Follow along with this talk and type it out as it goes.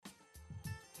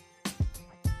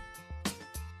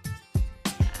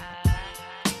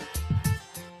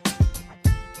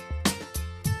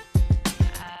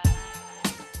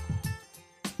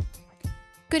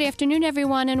Good afternoon,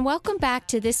 everyone, and welcome back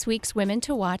to this week's Women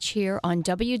to Watch here on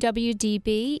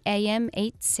WWDB AM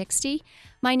 860.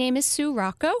 My name is Sue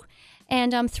Rocco,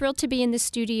 and I'm thrilled to be in the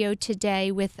studio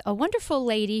today with a wonderful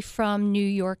lady from New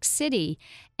York City,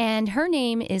 and her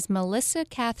name is Melissa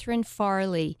Catherine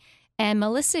Farley, and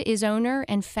Melissa is owner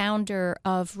and founder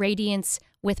of Radiance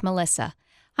with Melissa.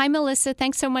 Hi, Melissa.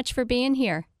 Thanks so much for being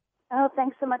here. Oh,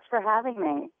 thanks so much for having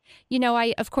me. You know,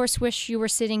 I, of course, wish you were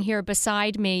sitting here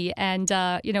beside me, and,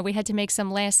 we had to make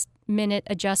some last-minute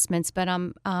adjustments, but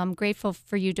I'm grateful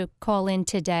for you to call in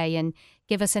today and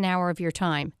give us an hour of your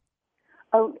time.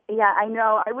 Oh, yeah, I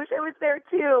know. I wish I was there,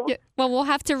 too. Yeah, well, we'll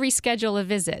have to reschedule a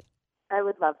visit. I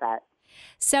would love that.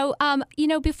 So,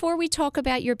 before we talk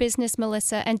about your business,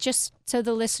 Melissa, and just so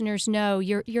the listeners know,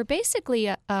 you're basically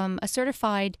a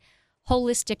certified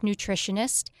holistic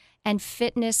nutritionist and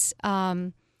fitness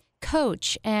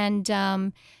coach. And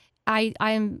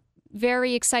I'm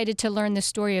very excited to learn the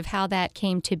story of how that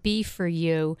came to be for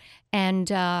you.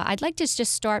 And I'd like to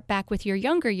just start back with your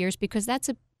younger years, because that's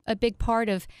a big part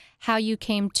of how you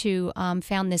came to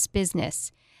found this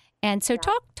business. And so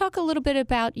talk a little bit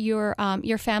about your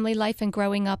family life and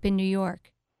growing up in New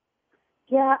York.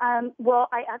 Yeah, I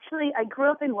grew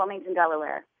up in Wilmington,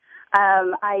 Delaware.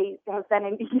 I have been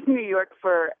in New York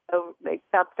for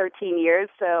about 13 years,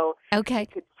 so okay. I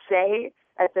could say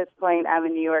at this point I'm a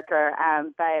New Yorker.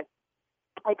 But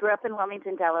I grew up in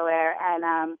Wilmington, Delaware,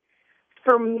 and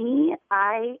for me,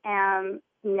 I am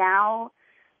now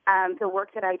the work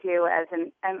that I do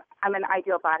I'm an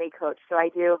ideal body coach, so I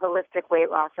do holistic weight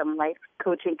loss and life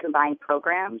coaching combined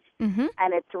programs,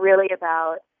 and it's really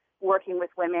about working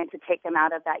with women to take them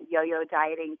out of that yo-yo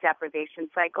dieting deprivation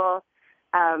cycle.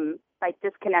 By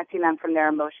disconnecting them from their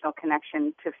emotional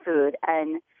connection to food.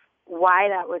 And why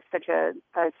that was such a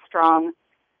strong,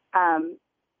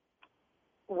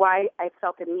 why I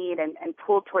felt the need and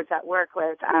pulled towards that work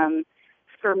was,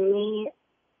 for me,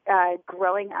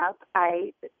 growing up,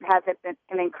 I have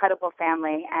an incredible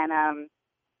family,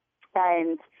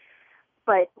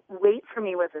 but weight for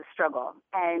me was a struggle.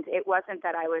 And it wasn't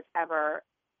that I was ever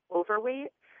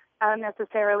overweight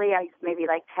necessarily. I was maybe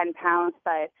like 10 pounds,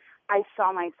 but I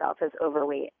saw myself as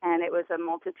overweight, and it was a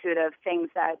multitude of things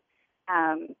that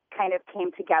kind of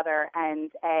came together,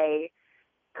 and a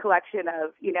collection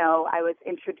of, I was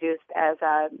introduced as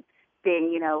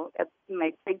being,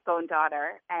 my big bone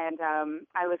daughter, and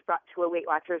I was brought to a Weight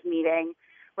Watchers meeting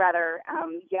rather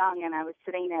young, and I was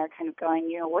sitting there kind of going,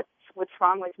 what's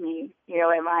wrong with me?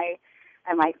 Am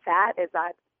I fat? Is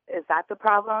that the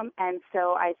problem? And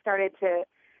so I started to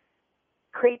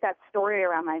create that story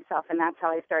around myself, and that's how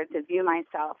I started to view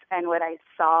myself. And what I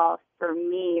saw for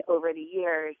me over the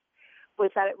years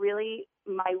was that it really,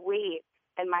 my weight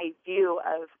and my view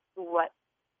of what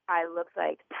I looked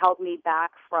like held me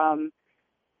back from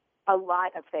a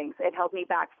lot of things. It held me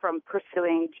back from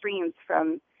pursuing dreams,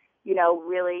 from,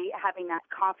 really having that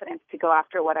confidence to go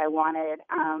after what I wanted,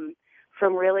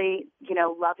 from really,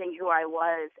 loving who I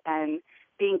was and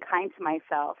being kind to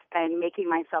myself and making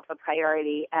myself a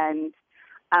priority. And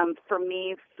for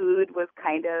me, food was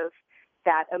kind of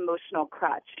that emotional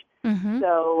crutch.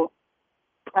 So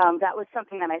that was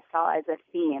something that I saw as a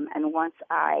theme. And once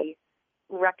I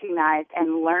recognized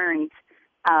and learned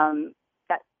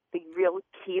that the real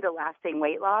key to lasting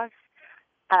weight loss,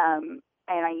 and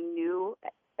I knew,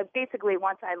 basically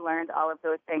once I learned all of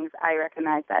those things, I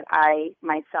recognized that I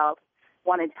myself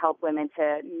wanted to help women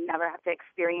to never have to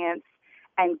experience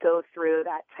and go through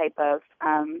that type of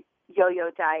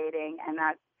yo-yo dieting and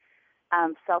that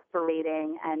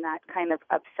self-berating and that kind of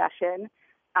obsession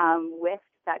with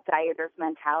that dieter's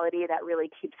mentality that really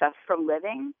keeps us from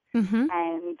living.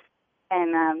 And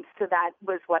so that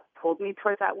was what pulled me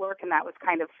towards that work, and that was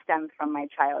kind of stemmed from my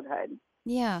childhood.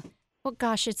 Yeah. Well,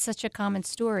 gosh, it's such a common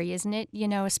story, isn't it?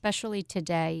 Especially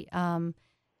today.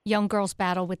 Young girls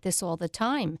battle with this all the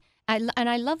time. And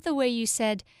I love the way you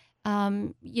said,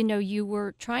 you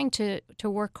were trying to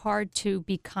work hard to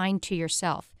be kind to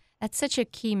yourself. That's such a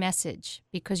key message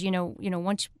because,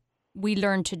 once we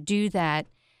learn to do that,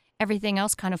 everything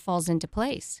else kind of falls into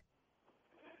place.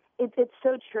 It's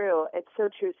so true. It's so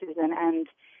true, Susan. And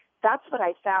that's what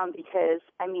I found because,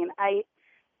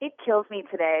 it kills me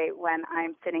today when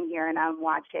I'm sitting here and I'm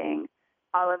watching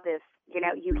all of this.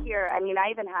 You hear, I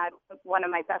even had one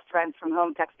of my best friends from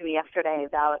home texting me yesterday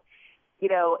about, is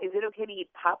it okay to eat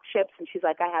pop chips? And she's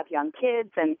like, I have young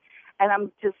kids. And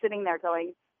I'm just sitting there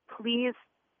going, please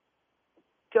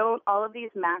don't, all of these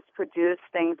mass-produced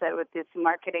things that with this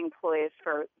marketing ploys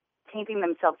for painting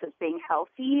themselves as being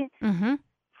healthy,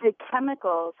 the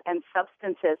chemicals and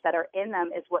substances that are in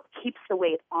them is what keeps the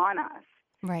weight on us.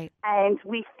 Right. And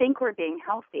we think we're being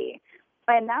healthy.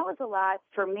 And that was a lot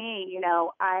for me.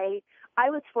 I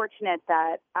was fortunate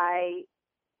that I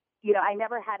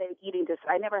never had an eating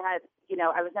disorder. I never had,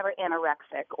 I was never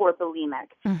anorexic or bulimic,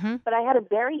 Mm-hmm. but I had a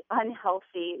very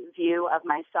unhealthy view of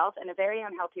myself and a very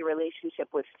unhealthy relationship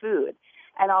with food.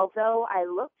 And although I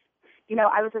looked,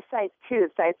 I was a size 2,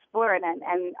 size 4, and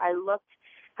I looked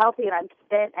healthy and I'm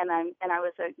fit and I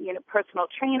was a, personal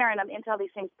trainer and I'm into all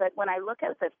these things. But when I look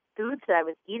at the foods that I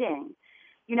was eating,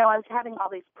 I was having all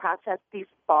these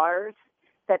bars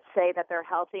that say that they're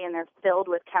healthy and they're filled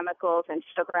with chemicals and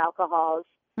sugar alcohols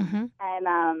Mm-hmm.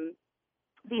 and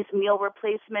these meal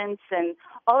replacements and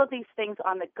all of these things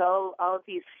on the go, all of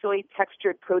these soy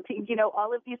textured proteins,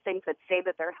 all of these things that say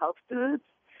that they're health foods.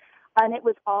 And it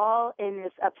was all in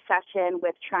this obsession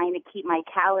with trying to keep my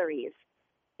calories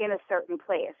in a certain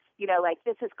place. Like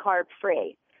this is carb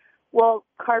free. Well,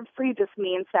 carb free just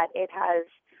means that it has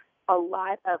a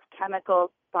lot of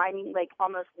chemical binding, like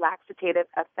almost laxative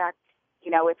effects,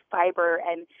 with fiber.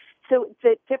 And so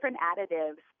the different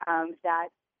additives that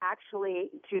actually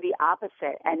do the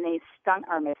opposite and they stunt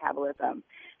our metabolism.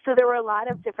 So there were a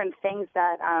lot of different things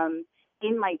that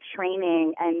in my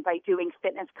training and by doing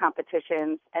fitness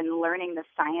competitions and learning the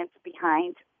science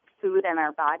behind food and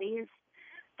our bodies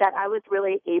that I was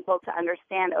really able to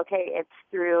understand, okay, it's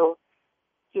through,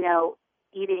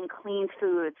 eating clean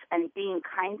foods and being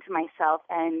kind to myself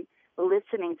and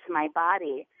listening to my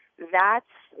body. That's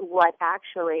what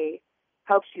actually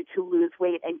helps you to lose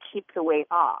weight and keep the weight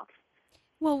off.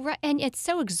 Well, right, and it's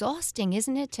so exhausting,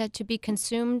 isn't it, to be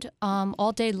consumed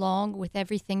all day long with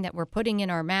everything that we're putting in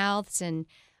our mouths, and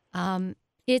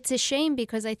it's a shame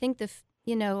because I think the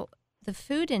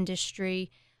food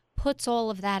industry puts all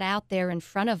of that out there in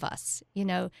front of us.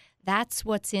 That's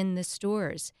what's in the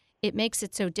stores. It makes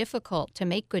it so difficult to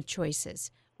make good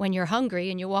choices when you're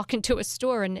hungry and you walk into a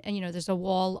store and there's a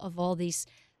wall of all these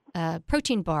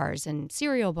protein bars and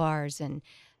cereal bars and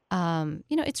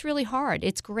it's really hard.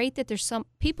 It's great that there's some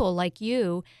people like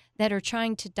you that are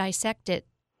trying to dissect it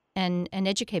and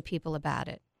educate people about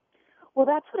it. Well,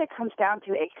 that's what it comes down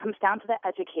to. It comes down to the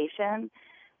education.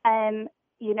 And,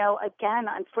 again,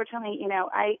 unfortunately,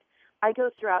 I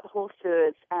go throughout Whole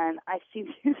Foods and I see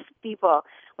these people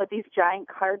with these giant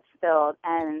carts filled.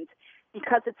 And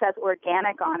because it says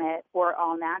organic on it or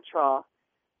all natural,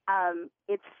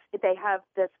 they have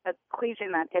this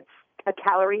equation that it's a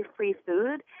calorie-free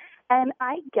food. And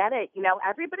I get it.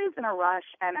 Everybody's in a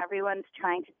rush and everyone's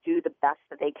trying to do the best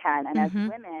that they can. And as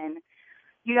women,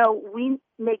 we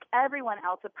make everyone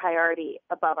else a priority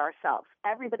above ourselves.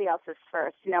 Everybody else is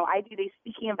first. I do these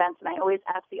speaking events and I always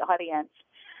ask the audience,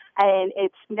 and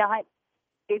it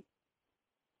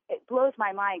blows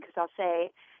my mind because I'll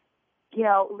say,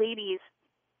 ladies,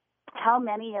 how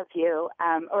many of you,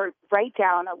 or write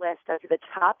down a list of the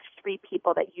top 3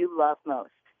 people that you love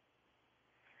most.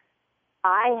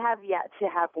 I have yet to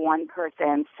have one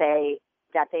person say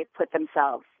that they've put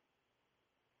themselves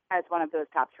as one of those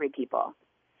top 3 people.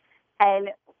 And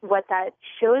what that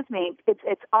shows me,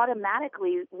 it's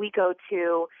automatically we go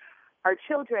to our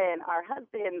children, our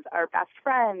husbands, our best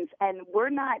friends, and we're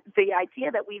not, the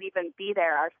idea that we'd even be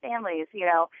there, our families,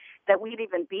 that we'd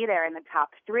even be there in the top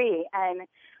 3. And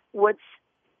what's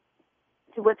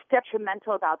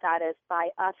detrimental about that is by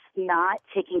us not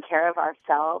taking care of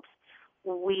ourselves,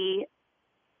 we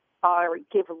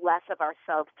give less of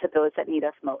ourselves to those that need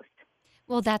us most.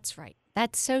 Well, that's right.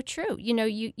 That's so true.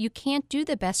 You can't do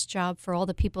the best job for all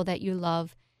the people that you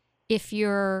love if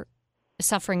you're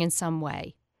suffering in some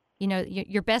way.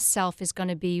 Your best self is going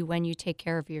to be when you take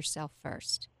care of yourself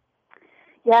first.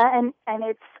 Yeah, and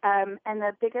it's and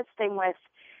the biggest thing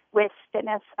with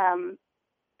fitness,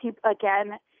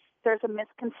 again, there's a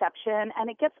misconception, and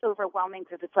it gets overwhelming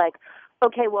because it's like,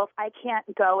 okay, well, if I can't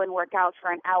go and work out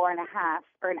for an hour and a half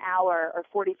or an hour or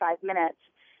 45 minutes,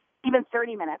 even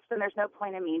 30 minutes, then there's no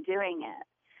point in me doing it.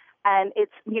 And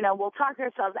it's, we'll talk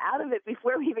ourselves out of it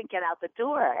before we even get out the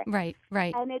door. Right,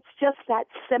 right. And it's just that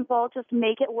simple. Just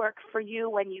make it work for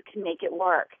you when you can make it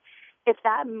work. If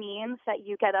that means that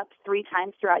you get up 3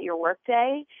 times throughout your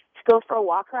workday to go for a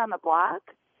walk around the block,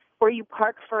 or you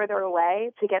park further away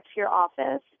to get to your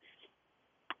office,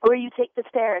 or you take the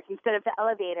stairs instead of the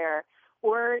elevator,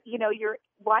 or, you're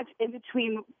watching in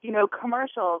between,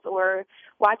 commercials, or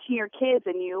watching your kids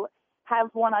and you have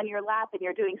one on your lap and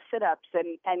you're doing sit-ups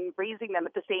and raising them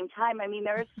at the same time. I mean,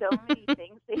 there are so many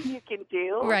things that you can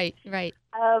do. Right, right.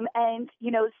 And,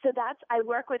 so I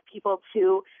work with people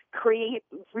to create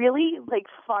really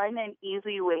fun and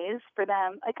easy ways for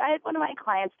them. Like I had one of my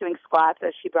clients doing squats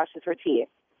as she brushes her teeth.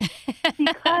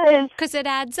 because Because it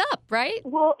adds up, right?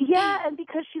 well, yeah, and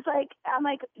because she's like, I'm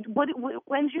like, when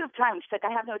do you have time? She's like,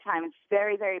 I have no time. It's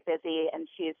very, very busy, and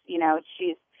she's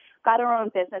got her own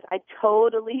business. I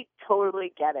totally,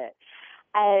 totally get it.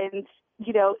 And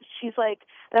she's like,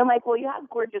 and I'm like, well, you have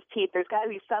gorgeous teeth. There's got to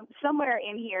be somewhere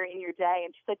in here in your day.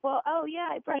 And she's like, well, oh yeah,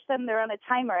 I brush them. They're on a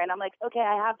timer. And I'm like, okay,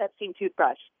 I have that same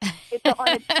toothbrush. It's on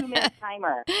a 2-minute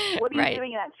timer. What are you Right.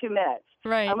 doing in that 2 minutes?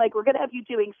 Right. I'm like, we're gonna have you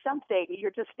doing something.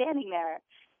 You're just standing there.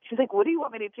 She's like, what do you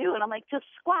want me to do? And I'm like, just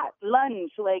squat,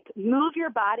 lunge, like move your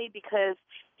body because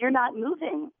you're not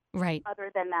moving. Right.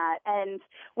 Other than that. And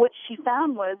what she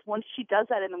found was once she does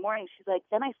that in the morning, she's like,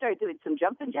 then I started doing some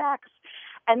jumping jacks.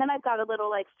 And then I've got a little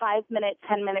like 5-minute,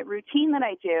 10-minute routine that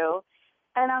I do.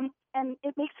 And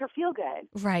it makes her feel good.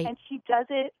 Right. And she does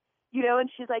it, and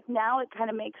she's like, now it kind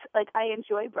of makes like I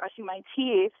enjoy brushing my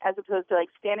teeth as opposed to like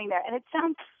standing there. And it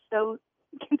sounds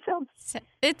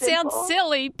it sounds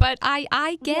silly, but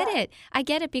I get Yeah. it. I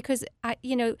get it because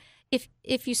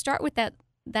if you start with that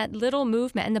little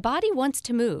movement, and the body wants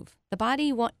to move. The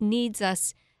body needs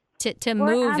us to We're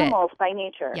move it. animals by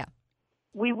nature. Yeah.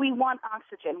 We want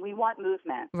oxygen. We want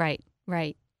movement. Right.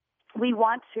 Right. We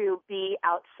want to be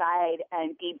outside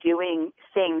and be doing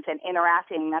things and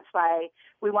interacting. That's why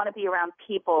we want to be around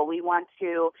people.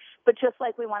 But just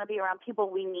like we want to be around people,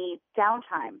 we need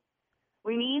downtime.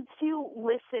 We need to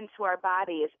listen to our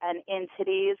bodies. And in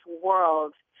today's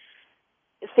world,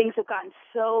 things have gotten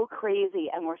so crazy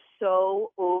and we're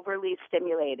so overly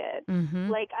stimulated. Mm-hmm.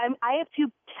 Like I have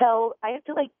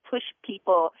to like push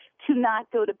people to not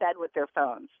go to bed with their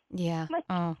phones. Yeah. Like,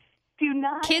 oh. do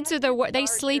not. Kids are they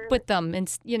sleep with them,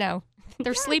 and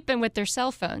they're sleeping with their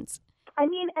cell phones. I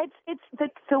mean,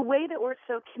 it's the way that we're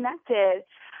so connected,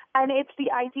 and it's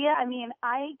the idea. I mean,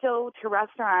 I go to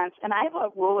restaurants, and I have a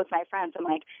rule with my friends. I'm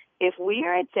like, if we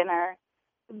are at dinner,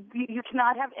 you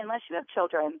cannot have, unless you have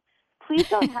children. Please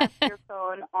don't have your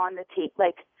phone on the table,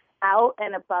 like out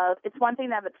and above. It's one thing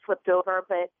to have it flipped over,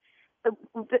 but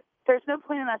there's no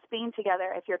point in us being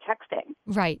together if you're texting.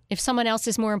 Right. If someone else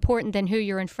is more important than who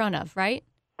you're in front of, right?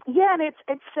 Yeah, and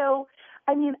it's so.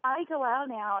 I mean, I go out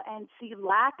now and see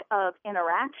lack of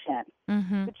interaction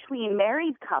between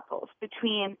married couples,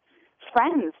 between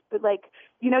friends. But like,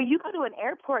 you go to an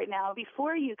airport now.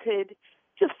 Before you could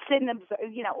just sit and observe.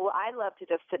 Well, I love to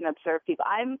just sit and observe people.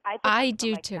 I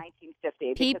do like too.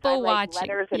 1950. People I like watching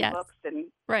letters and yes. books and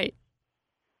right.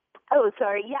 Oh,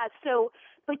 sorry. Yeah. So,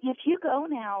 but if you go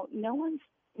now, no one's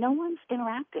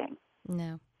interacting.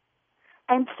 No.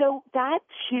 And so that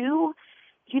too,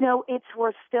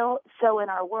 we're still so in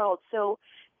our world. So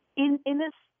in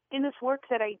this work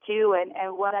that I do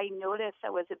and what I noticed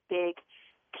that was a big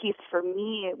piece for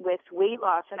me with weight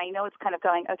loss, and I know it's kind of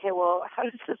going, okay, well, how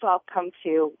does this all come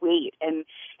to weight? And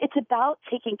it's about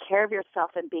taking care of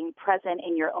yourself and being present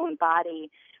in your own body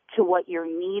to what your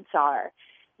needs are.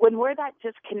 When we're that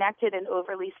disconnected and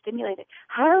overly stimulated,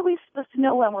 how are we supposed to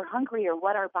know when we're hungry or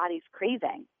what our body's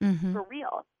craving for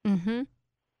real? Mm-hmm.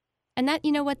 And that,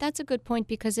 that's a good point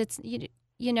because it's,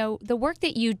 the work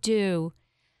that you do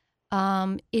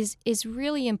is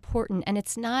really important, and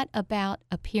it's not about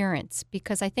appearance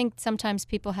because I think sometimes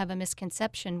people have a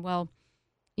misconception. Well,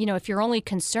 if you're only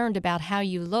concerned about how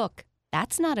you look,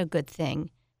 that's not a good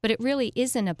thing. But it really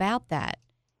isn't about that.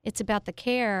 It's about the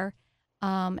care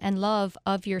and love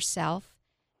of yourself,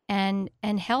 and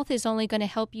health is only going to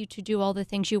help you to do all the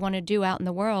things you want to do out in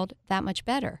the world that much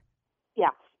better.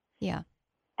 Yes. Yeah.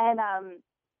 And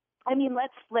I mean,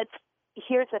 let's.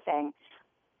 Here's the thing.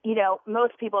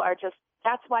 Most people are just.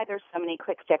 That's why there's so many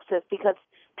quick fixes because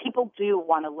people do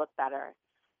want to look better,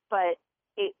 but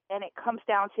it comes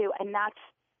down to, and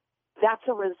that's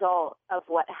a result of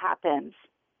what happens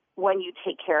when you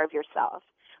take care of yourself.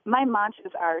 My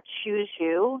mantras are choose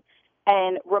you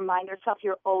and remind yourself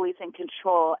you're always in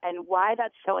control. And why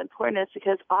that's so important is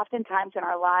because oftentimes in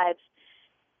our lives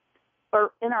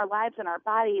and our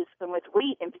bodies, and with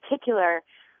weight in particular,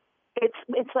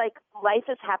 it's like life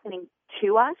is happening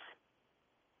to us,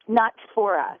 not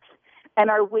for us. And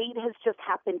our weight has just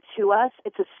happened to us.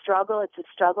 It's a struggle.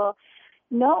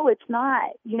 No, it's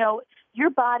not. Your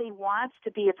body wants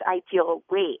to be its ideal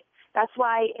weight. That's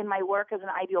why in my work as an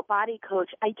ideal body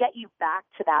coach, I get you back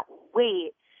to that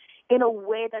weight in a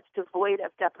way that's devoid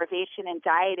of deprivation and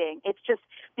dieting. It's just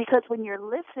because when you're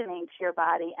listening to your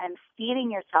body and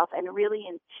feeding yourself and really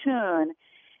in tune,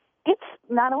 it's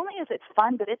not only is it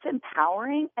fun, but it's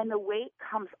empowering, and the weight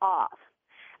comes off.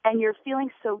 And you're feeling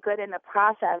so good in the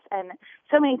process. And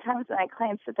so many times when my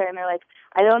clients sit there and they're like,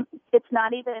 it's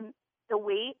not even the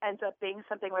weight ends up being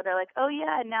something where they're like, oh,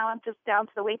 yeah, and now I'm just down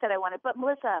to the weight that I wanted. But,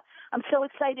 Melissa, I'm so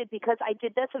excited because I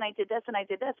did this and I did this and I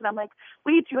did this. And I'm like,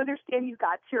 wait, do you understand you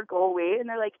got to your goal weight? And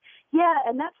they're like, yeah,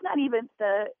 and that's not even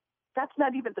the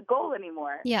goal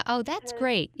anymore. Yeah. Oh, that's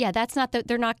great. Yeah, that's not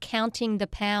they're not counting the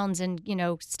pounds and,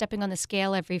 stepping on the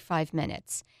scale every 5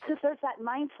 minutes. Because there's that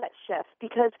mindset shift,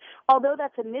 because although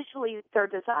that's initially their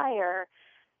desire,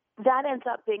 that ends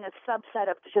up being a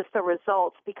subset of just the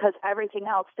results, because everything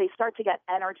else, they start to get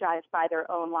energized by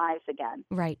their own lives again.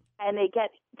 Right. And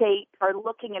they are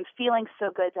looking and feeling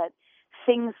so good that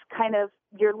things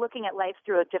you're looking at life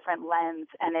through a different lens,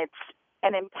 and it's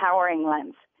an empowering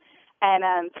lens.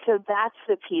 And so that's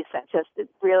the piece that just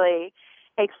really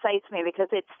excites me, because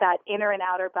it's that inner and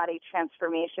outer body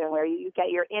transformation where you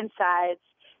get your insides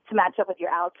to match up with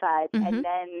your outsides, mm-hmm. and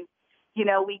then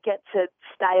we get to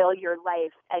style your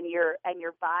life and your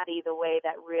body the way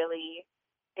that really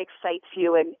excites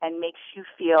you and makes you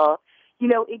feel,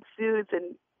 exudes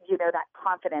and that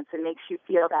confidence, and makes you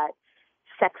feel that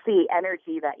sexy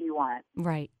energy that you want.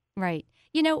 Right.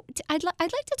 I'd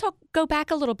like to go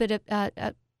back a little bit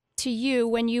to you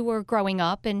when you were growing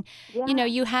up, and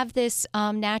you have this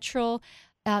natural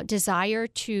desire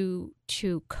to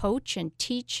coach and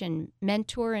teach and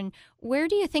mentor. And where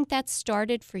do you think that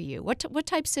started for you? What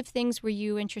types of things were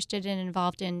you interested in,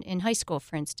 involved in high school,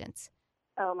 for instance?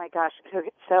 Oh my gosh!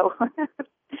 So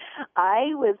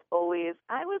I was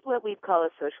what we'd call a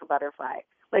social butterfly.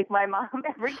 Like my mom,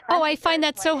 every time. Oh, I find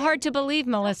that so hard to believe,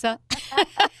 Melissa. I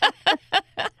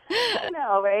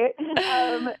know, right?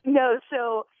 No,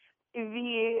 so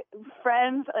the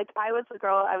friends, like I was a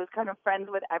girl, I was kind of friends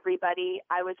with everybody.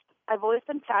 I've always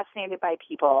been fascinated by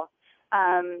people.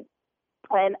 And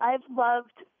I've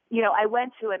loved, I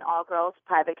went to an all-girls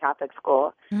private Catholic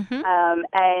school. Mm-hmm.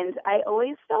 And I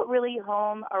always felt really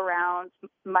home around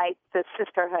the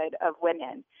sisterhood of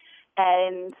women.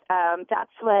 And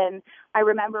that's when I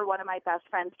remember one of my best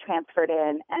friends transferred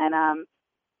in, and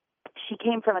she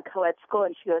came from a co-ed school,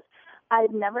 and she goes,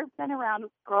 I've never been around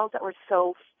girls that were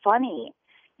so funny,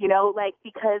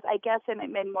 because I guess in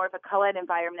more of a co-ed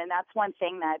environment, and that's one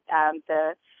thing that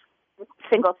the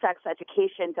single-sex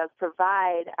education does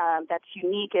provide that's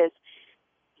unique is,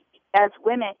 as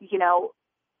women,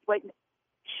 what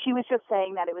she was just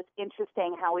saying, that it was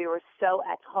interesting how we were so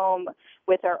at home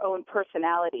with our own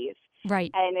personalities. Right.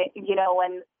 And,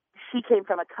 when she came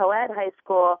from a co-ed high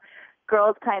school,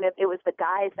 girls it was the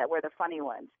guys that were the funny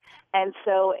ones. And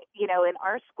so, in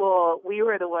our school, we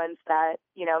were the ones that,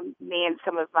 me and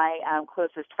some of my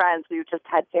closest friends, we just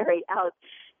had very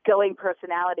outgoing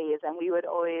personalities, and we would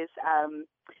always,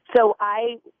 so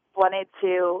I wanted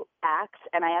to act,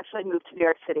 and I actually moved to New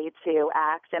York City to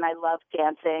act, and I loved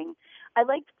dancing. I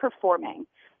liked performing,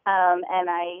 and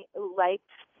I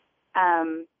liked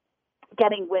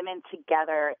getting women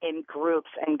together in groups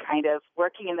and kind of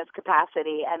working in this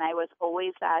capacity. And I was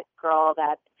always that girl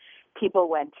that people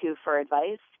went to for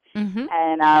advice. Mm-hmm.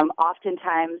 And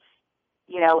oftentimes,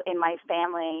 in my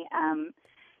family,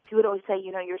 he would always say,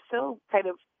 you're so kind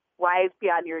of wise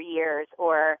beyond your years,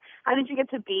 or how did you get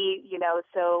to be,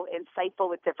 so insightful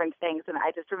with different things? And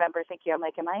I just remember thinking, I'm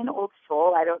like, am I an old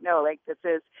soul? I don't know. Like, this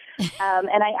is,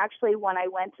 and I actually, when I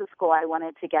went to school, I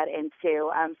wanted to get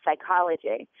into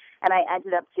psychology, and I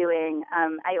ended up doing,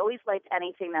 I always liked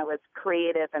anything that was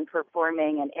creative and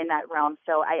performing and in that realm.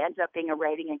 So I ended up being a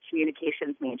writing and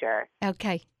communications major.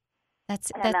 Okay.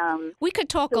 We could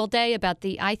talk all day about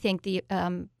the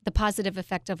positive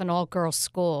effect of an all-girls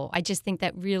school. I just think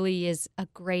that really is a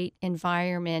great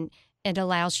environment. It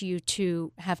allows you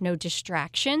to have no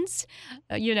distractions,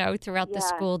 throughout the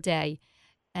school day.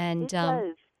 And it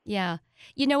does. Yeah.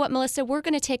 You know what, Melissa? We're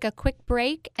going to take a quick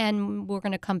break, and we're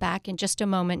going to come back in just a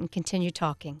moment and continue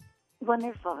talking.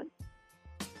 Wonderful.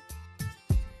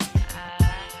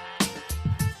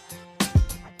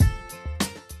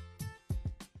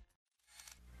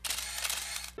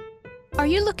 Are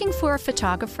you looking for a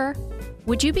photographer?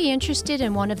 Would you be interested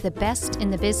in one of the best in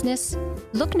the business?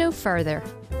 Look no further.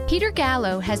 Peter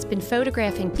Gallo has been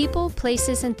photographing people,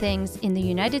 places, and things in the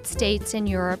United States and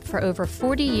Europe for over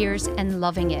 40 years and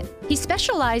loving it. He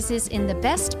specializes in the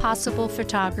best possible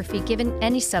photography given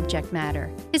any subject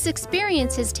matter. His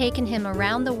experience has taken him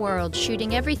around the world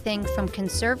shooting everything from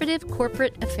conservative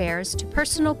corporate affairs to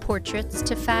personal portraits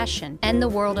to fashion and the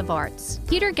world of arts.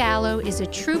 Peter Gallo is a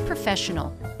true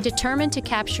professional, determined to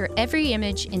capture every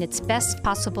image in its best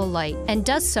possible light, and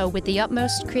does so with the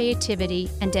utmost creativity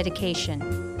and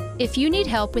dedication. If you need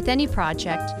help with any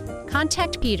project,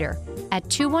 contact Peter at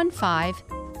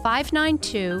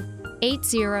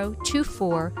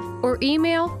 215-592-8024 or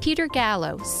email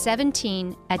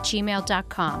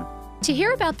petergallo17@gmail.com. To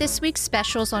hear about this week's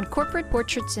specials on corporate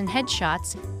portraits and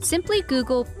headshots, simply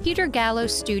Google Peter Gallo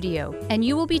Studio and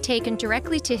you will be taken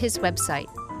directly to his website.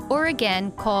 Or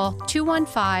again, call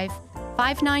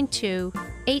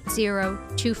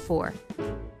 215-592-8024.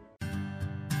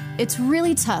 It's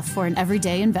really tough for an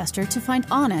everyday investor to find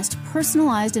honest,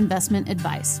 personalized investment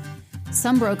advice.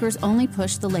 Some brokers only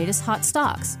push the latest hot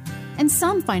stocks, and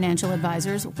some financial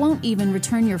advisors won't even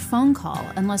return your phone call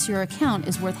unless your account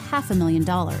is worth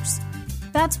 $500,000.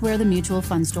 That's where the Mutual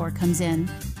Fund Store comes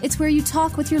in. It's where you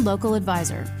talk with your local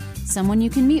advisor, someone you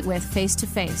can meet with face to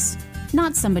face,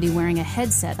 not somebody wearing a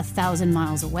headset 1,000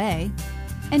 miles away.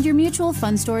 And your Mutual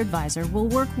Fund Store advisor will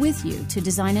work with you to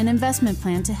design an investment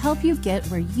plan to help you get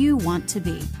where you want to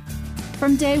be.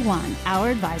 From day one, our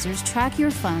advisors track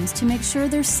your funds to make sure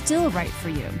they're still right for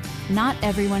you. Not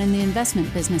everyone in the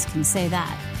investment business can say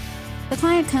that. The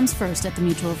client comes first at the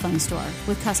Mutual Fund Store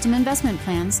with custom investment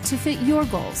plans to fit your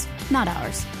goals, not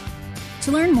ours.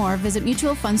 To learn more, visit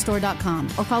mutualfundstore.com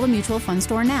or call the Mutual Fund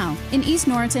Store now in East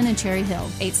Norriton and Cherry Hill,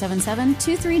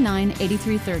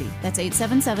 877-239-8330. That's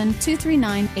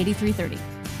 877-239-8330.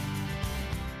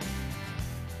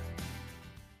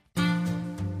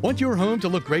 Want your home to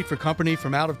look great for company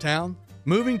from out of town?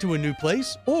 Moving to a new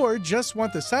place? Or just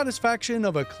want the satisfaction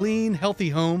of a clean, healthy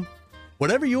home?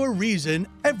 Whatever your reason,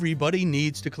 everybody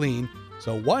needs to clean.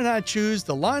 So why not choose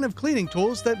the line of cleaning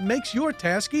tools that makes your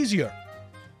task easier?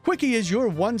 Quickie is your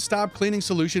one-stop cleaning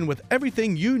solution with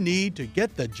everything you need to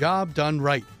get the job done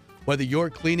right. Whether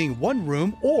you're cleaning one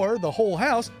room or the whole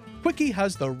house, Quickie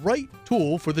has the right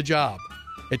tool for the job.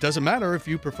 It doesn't matter if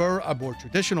you prefer a more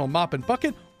traditional mop and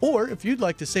bucket or if you'd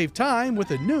like to save time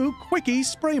with a new Quickie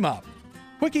spray mop.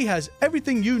 Quickie has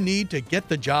everything you need to get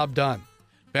the job done.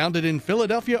 Founded in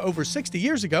Philadelphia over 60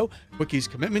 years ago, Quickie's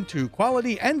commitment to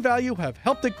quality and value have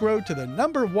helped it grow to the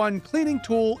 #1 cleaning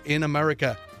tool in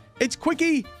America. It's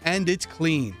Quickie and it's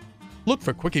clean. Look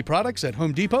for Quickie products at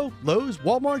Home Depot, Lowe's,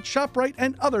 Walmart, ShopRite,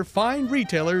 and other fine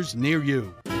retailers near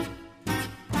you.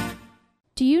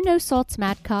 Do you know Saltz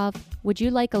Matkov? Would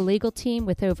you like a legal team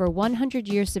with over 100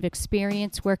 years of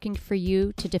experience working for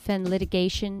you to defend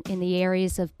litigation in the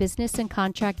areas of business and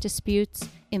contract disputes,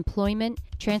 employment,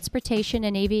 transportation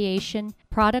and aviation,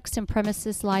 products and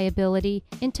premises liability,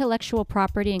 intellectual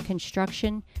property and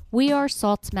construction? We are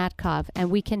Saltz Matkov, and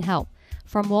we can help.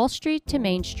 From Wall Street to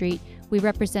Main Street, we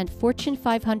represent Fortune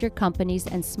 500 companies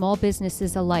and small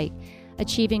businesses alike,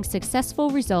 achieving successful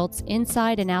results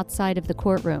inside and outside of the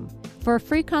courtroom. For a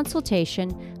free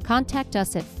consultation, contact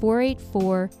us at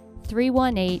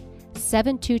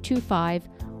 484-318-7225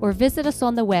 or visit us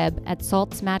on the web at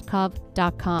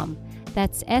saltzmatkov.com.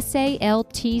 That's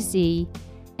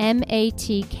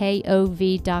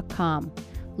SALTZMATKOV.com.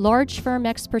 Large firm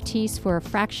expertise for a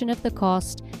fraction of the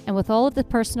cost and with all of the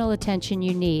personal attention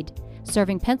you need.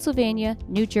 Serving Pennsylvania,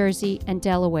 New Jersey, and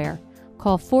Delaware.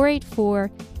 Call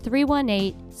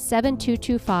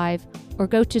 484-318-7225 or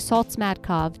go to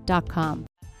saltzmatkov.com.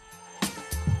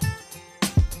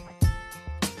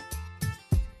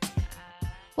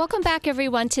 Welcome back,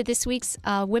 everyone, to this week's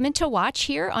Women to Watch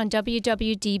here on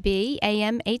WWDB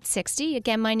AM 860.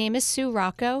 Again, my name is Sue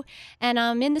Rocco, and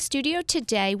I'm in the studio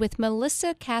today with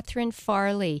Melissa Catherine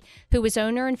Farley, who is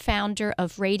owner and founder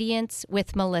of Radiance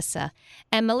with Melissa.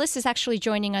 And Melissa's actually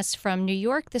joining us from New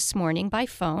York this morning by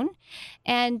phone.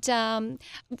 And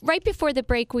right before the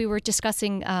break, we were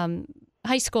discussing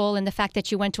high school and the fact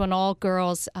that you went to an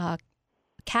all-girls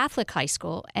Catholic high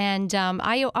school. And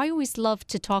I always love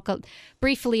to talk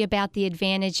briefly about the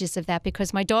advantages of that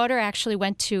because my daughter actually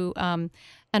went to an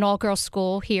all-girls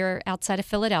school here outside of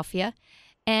Philadelphia.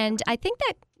 And I think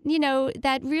that, you know,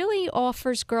 that really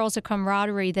offers girls a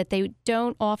camaraderie that they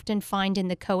don't often find in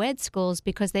the co-ed schools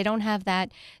because they don't have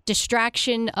that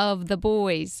distraction of the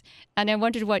boys. And I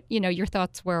wondered what, you know, your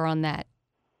thoughts were on that.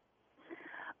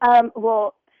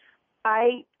 Well,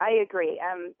 I agree.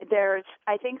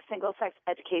 I think single sex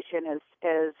education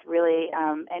is really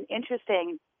an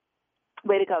interesting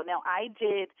way to go. Now, I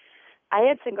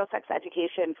had single sex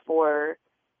education for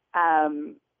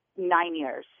 9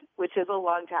 years, which is a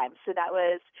long time. So that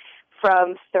was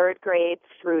from 3rd grade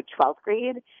through 12th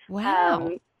grade.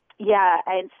 Wow. Yeah,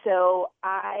 and so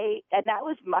that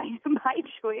was my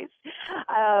choice.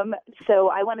 So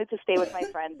I wanted to stay with my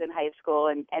friends in high school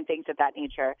and things of that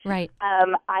nature. Right.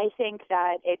 I think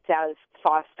that it does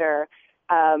foster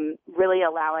really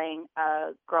allowing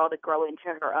a girl to grow into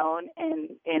her own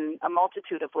in a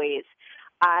multitude of ways.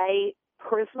 I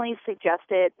personally suggest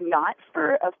it not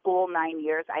for a full 9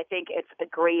 years. I think it's a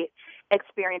great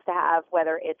experience to have,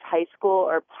 whether it's high school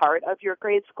or part of your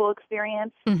grade school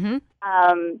experience. Mm-hmm.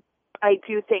 I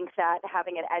do think that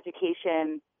having an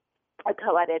education a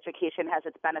co-ed education has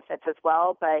its benefits as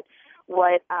well. But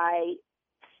what I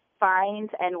find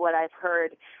and what I've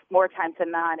heard more times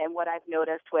than not, and what I've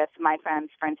noticed with my friends,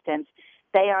 for instance,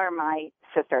 they are my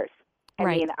sisters.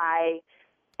 Right.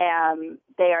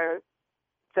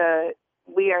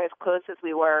 We are as close as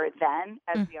we were then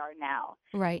as we are now.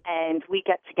 Right. And we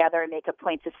get together and make a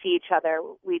point to see each other.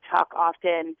 We talk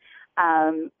often,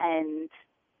 and,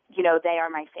 they are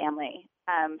my family.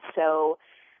 So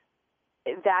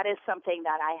that is something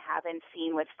that I haven't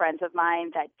seen with friends of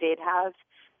mine that did have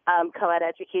co-ed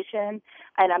education.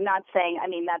 And I'm not saying,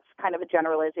 that's kind of a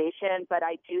generalization, but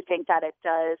I do think that it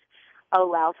does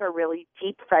allow for really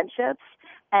deep friendships.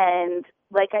 And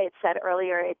like I had said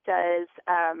earlier, it does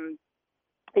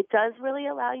really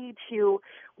allow you to,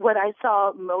 what I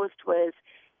saw most was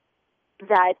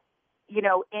that,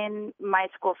 in my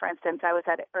school, for instance, I was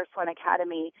at Ursuline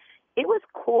Academy. It was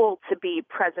cool to be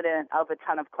president of a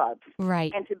ton of clubs.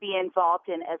 Right. And to be involved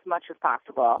in as much as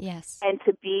possible. Yes. And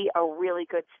to be a really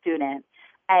good student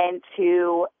and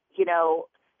to,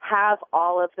 have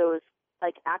all of those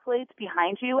accolades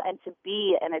behind you and to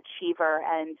be an achiever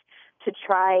and to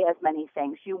try as many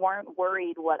things. You weren't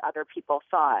worried what other people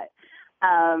thought.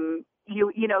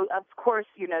 Of course,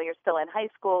 you're still in high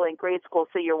school and grade school,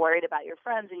 so you're worried about your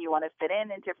friends and you want to fit in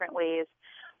different ways.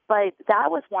 But that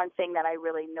was one thing that I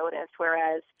really noticed,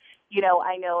 whereas,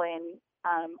 I know in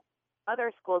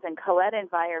other schools and co-ed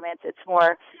environments, it's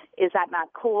more, is that not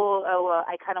cool? Oh, well,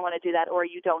 I kind of want to do that. Or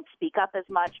you don't speak up as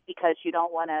much because you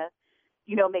don't want to,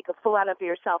 make a fool out of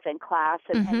yourself in class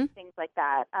and things like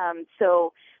that.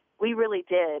 So we really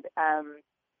did.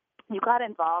 You got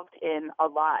involved in a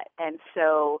lot. And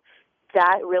so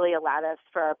that really allowed us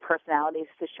for our personalities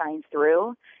to shine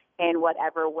through in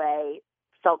whatever way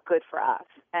felt good for us.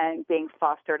 And being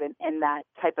fostered in that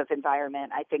type of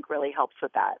environment, I think really helps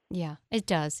with that. Yeah, it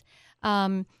does.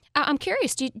 I'm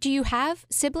curious, do you have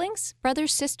siblings,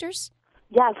 brothers, sisters?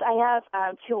 Yes, I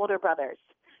have 2 older brothers.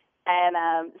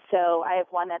 And so I have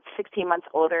one that's 16 months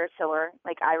older, so we're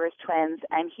like Irish twins,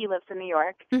 and he lives in New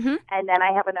York. Mm-hmm. And then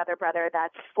I have another brother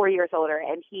that's 4 years older,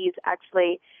 and he's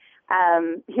actually,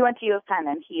 he went to U of Penn,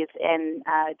 and he's in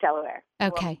Delaware.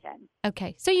 Okay. Wilmington.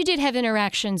 Okay. So you did have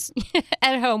interactions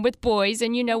at home with boys,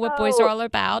 and you know what boys are all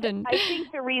about. And I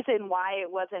think the reason why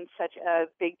it wasn't such a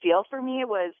big deal for me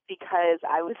was because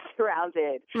I was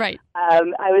surrounded. Right.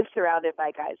 I was surrounded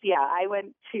by guys. Yeah, I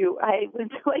went to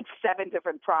like 7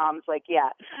 different proms. Like, yeah,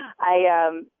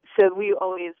 so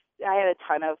I had a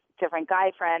ton of different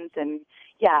guy friends, and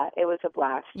yeah, it was a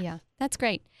blast. Yeah, that's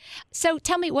great. So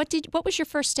tell me, what was your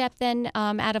first step then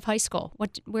out of high school?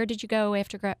 Where did you go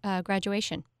after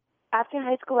graduation? After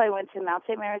high school, I went to Mount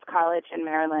St. Mary's College in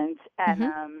Maryland, and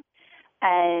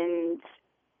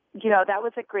that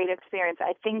was a great experience.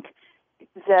 I think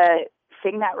the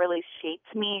thing that really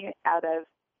shaped me out of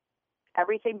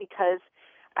everything, because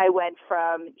I went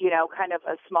from, kind of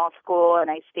a small school,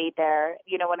 and I stayed there.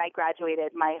 When I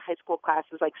graduated, my high school class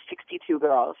was like 62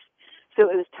 girls. So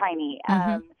it was tiny.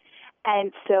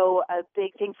 And so a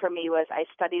big thing for me was I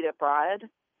studied abroad,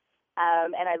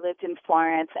 and I lived in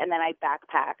Florence, and then I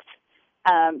backpacked.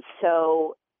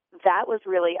 So that was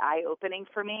really eye-opening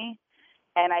for me.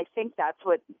 And I think that's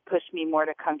what pushed me more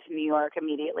to come to New York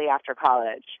immediately after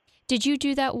college. Did you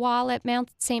do that while at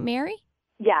Mount St. Mary?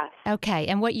 Yes. Okay.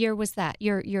 And what year was that?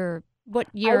 What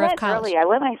year of college? Early. I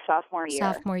went my sophomore year.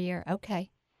 Sophomore year.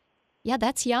 Okay. Yeah,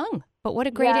 that's young. But what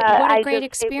a great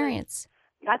experience.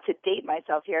 Not to date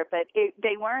myself here, but it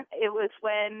was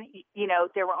when,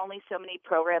 there were only so many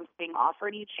programs being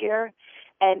offered each year,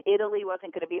 and Italy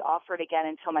wasn't going to be offered again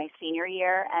until my senior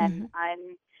year, and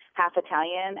I'm half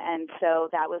Italian, and so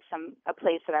that was a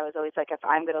place that I was always like, if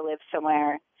I'm going to live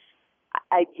somewhere,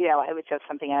 it was just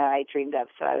something that I dreamed of.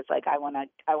 So I was like, I want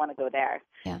to go there.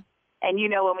 Yeah. And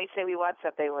when we say we want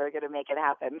something, we're going to make it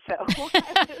happen. So I was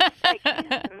like,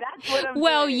 that's what I'm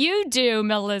Well, doing. you do,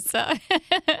 Melissa.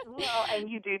 Well, and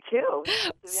you do too.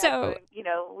 So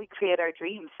we create our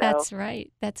dreams. So. That's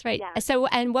right. That's right. Yeah. So,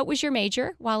 and what was your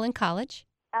major while in college?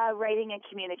 Writing and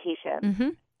communication. Mm-hmm.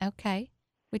 Okay.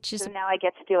 So now I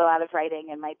get to do a lot of writing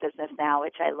in my business now,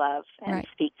 which I love, and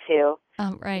speak to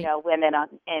women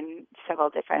in several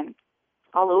different,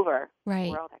 all over the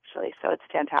world, actually. So it's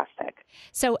fantastic.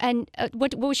 So, and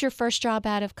what was your first job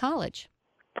out of college?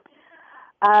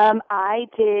 I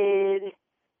did,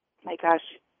 I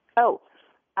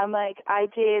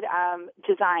did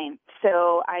design.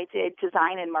 So I did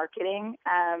design and marketing.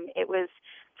 It was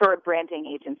for a branding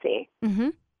agency. Mm-hmm.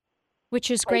 Which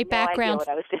is great background. I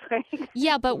had no idea what I was doing.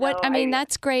 Yeah, but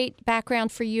that's great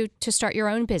background for you to start your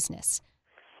own business.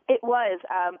 It was.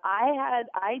 I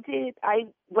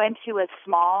went to a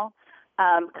small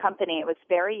company. It was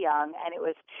very young, and it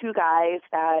was two guys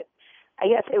that I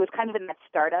guess it was kind of in that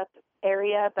startup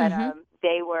area, but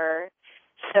they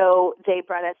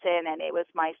brought us in, and it was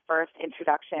my first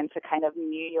introduction to kind of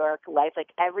New York life.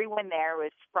 Like everyone there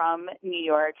was from New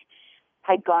York,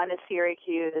 had gone to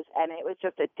Syracuse, and it was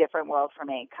just a different world for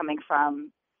me coming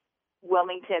from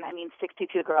Wilmington. I mean,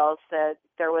 62 girls.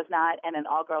 There was not, and an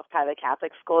all-girls private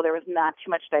Catholic school. There was not too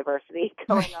much diversity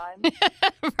going on,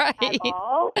 right? At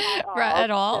all. Right, at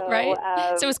all, so, right?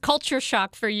 So it was culture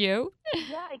shock for you.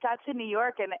 Yeah, I got to New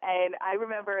York, and I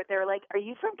remember they were like, "Are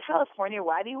you from California?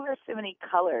 Why do you wear so many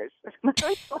colors?"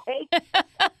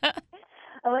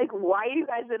 I'm like, "Why are you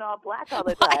guys in all black all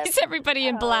the time? Why is everybody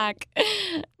in black?"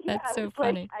 That's so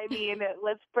funny. Like, I mean,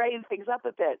 let's brighten things up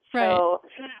a bit. Right. So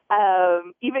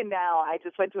even now, I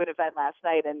just went to an event last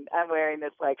night, and I'm wearing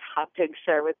this like hot pink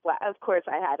shirt with black. Of course,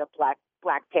 I had a black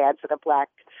pants and a black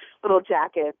little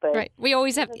jacket. But right, we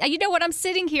always have. You know what? I'm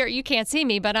sitting here. You can't see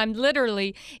me, but I'm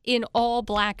literally in all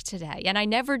black today, and I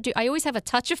never do. I always have a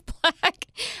touch of black,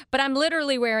 but I'm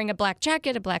literally wearing a black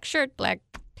jacket, a black shirt, black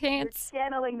pants. You're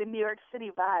channeling the New York City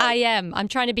vibe. I am. I'm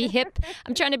trying to be hip.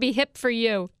 I'm trying to be hip for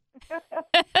you.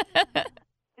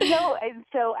 No, and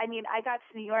so I mean, I got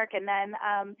to New York, and then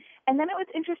it was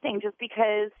interesting just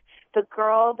because the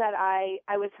girl that I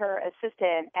was her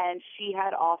assistant, and she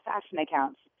had all fashion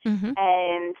accounts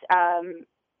and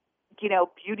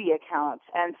beauty accounts,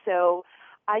 and so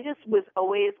I just was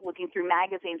always looking through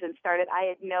magazines and I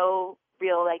had no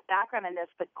real background in this,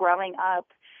 but growing up,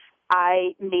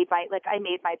 I made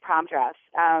my prom dress,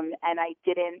 and I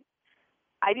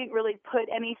didn't really put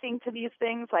anything to these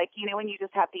things, when you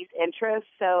just have these interests.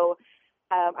 So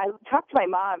I talked to my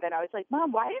mom, and I was like,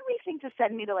 "Mom, why didn't we think to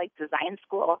send me to design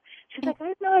school?" She's like, "I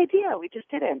have no idea. We just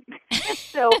didn't."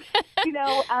 So,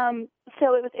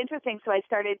 so it was interesting. So I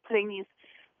started putting these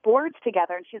boards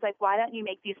together, and she's like, "Why don't you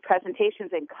make these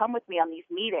presentations and come with me on these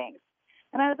meetings?"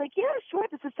 And I was like, "Yeah, sure.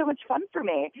 This is so much fun for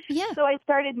me." Yeah. So I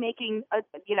started making,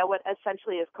 what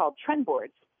essentially is called trend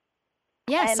boards.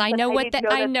 Yes, I know what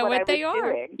they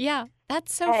are. Doing. Yeah,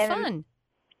 that's so fun.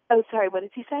 Oh, sorry. What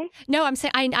did you say? No, I'm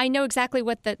saying I know exactly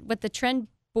what the trend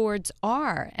boards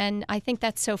are, and I think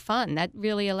that's so fun. That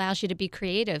really allows you to be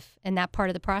creative in that part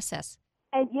of the process.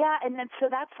 And then so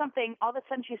that's something. All of a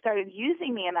sudden, she started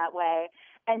using me in that way,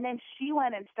 and then she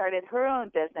went and started her own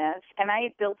business. And I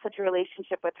had built such a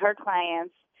relationship with her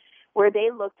clients, where they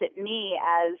looked at me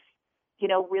as,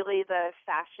 really the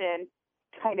fashion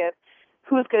kind of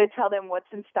who's going to tell them what's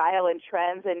in style and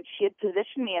trends, and she had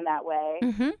positioned me in that way.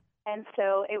 Mm-hmm. And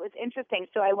so it was interesting.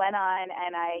 So I went on,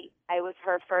 and I was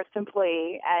her first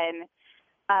employee, and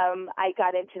I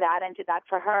got into that and did that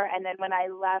for her. And then when I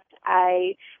left,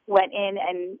 I went in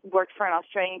and worked for an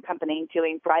Australian company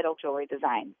doing bridal jewelry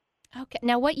design. Okay.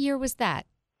 Now, what year was that?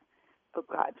 Oh,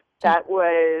 God. That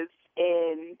was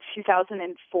in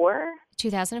 2004.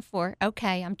 2004.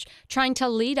 Okay. I'm trying to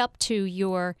lead up to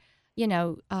your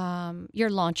you're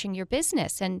launching your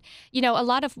business. And, a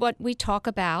lot of what we talk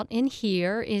about in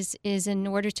here is in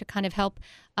order to kind of help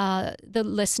the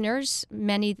listeners,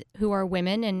 many who are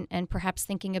women and perhaps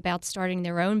thinking about starting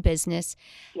their own business,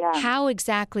 how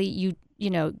exactly you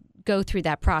go through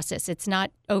that process. It's not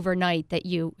overnight that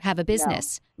you have a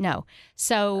business. No.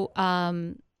 So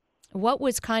what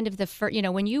was kind of the first,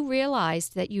 when you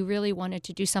realized that you really wanted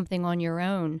to do something on your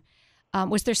own,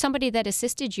 was there somebody that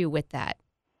assisted you with that?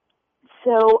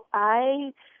 So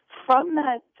from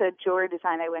the jewelry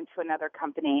design, I went to another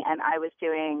company, and I was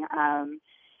doing,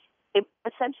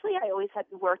 essentially I always had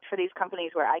worked for these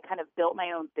companies where I kind of built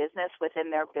my own business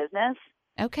within their business.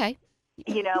 Okay.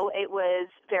 It was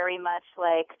very much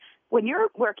like when you're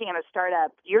working in a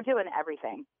startup, you're doing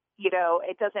everything.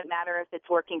 It doesn't matter if it's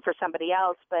working for somebody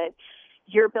else, but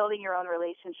you're building your own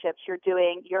relationships.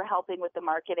 You're helping with the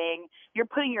marketing. You're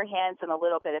putting your hands in a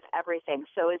little bit of everything.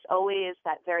 So it's always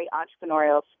that very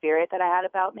entrepreneurial spirit that I had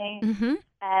about me. Mm-hmm.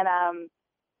 And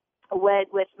with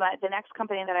the next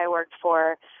company that I worked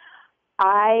for,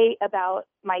 about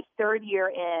my third year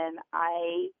in,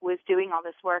 I was doing all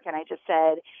this work, and I just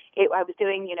said I was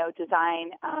doing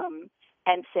design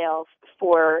and sales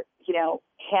for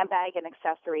handbag and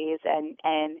accessories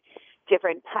and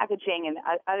different packaging and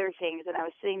other things. And I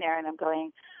was sitting there and I'm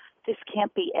going, this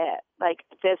can't be it.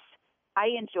 I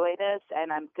enjoy this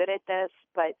and I'm good at this,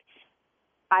 but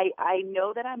I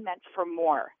know that I'm meant for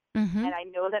more. Mm-hmm. And I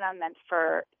know that I'm meant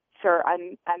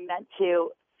I'm meant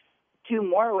to do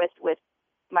more with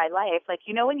my life.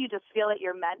 When you just feel that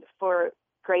you're meant for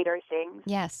greater things.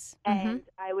 Yes. And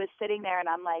I was sitting there and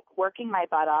I'm working my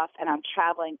butt off, and I'm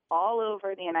traveling all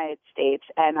over the United States,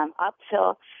 and I'm up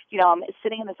till, I'm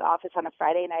sitting in this office on a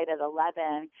Friday night at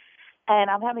 11, And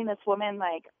I'm having this woman,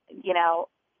 like,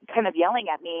 kind of yelling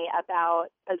at me about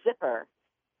a zipper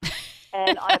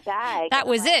and on a bag. That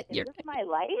was like, it. Is this my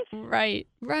life? Right.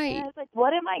 And I was like,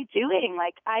 what am I doing?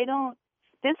 Like,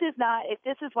 if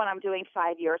this is what I'm doing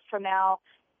 5 years from now,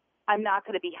 I'm not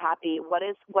going to be happy. What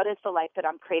is the life that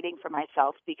I'm creating for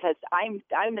myself? Because I'm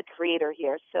the creator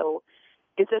here. So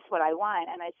is this what I want?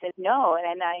 And I said, no.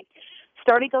 And I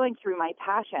started going through my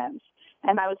passions.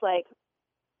 And I was like,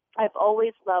 I've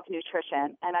always loved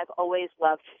nutrition, and I've always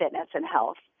loved fitness and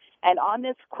health. And on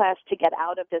this quest to get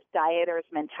out of this dieter's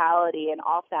mentality and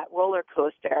off that roller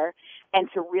coaster and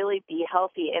to really be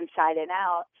healthy inside and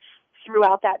out,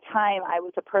 throughout that time, I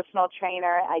was a personal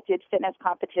trainer. I did fitness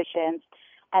competitions,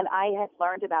 and I had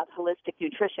learned about holistic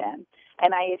nutrition.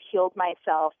 And I had healed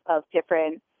myself of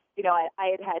different,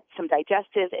 I had some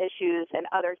digestive issues and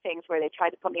other things where they tried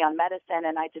to put me on medicine,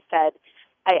 and I just said,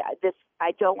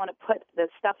 I don't want to put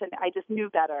this stuff in. I just knew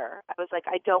better. I was like,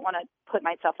 I don't want to put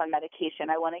myself on medication.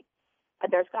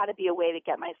 There's got to be a way to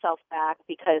get myself back,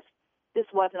 because this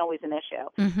wasn't always an issue.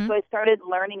 Mm-hmm. So I started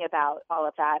learning about all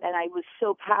of that, and I was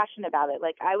so passionate about it.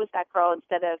 Like, I was that girl,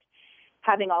 instead of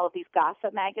having all of these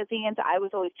gossip magazines, I was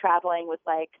always traveling with,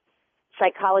 like,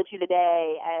 Psychology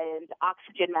Today and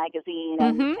Oxygen magazine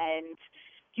and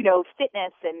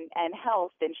fitness and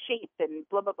health and shape and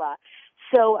blah, blah, blah.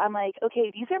 So I'm like,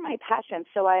 okay, these are my passions.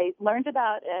 So I learned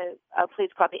about a place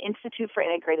called the Institute for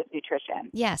Integrative Nutrition.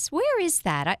 Yes. Where is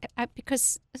that?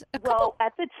 Because Well,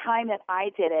 at the time that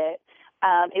I did it,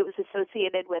 it was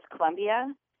associated with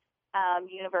Columbia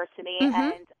University,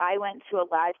 and I went to a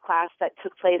live class that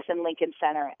took place in Lincoln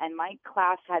Center, and my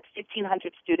class had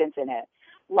 1,500 students in it,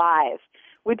 live,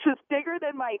 which was bigger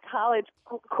than my college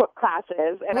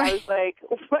classes. And I was like,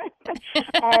 what?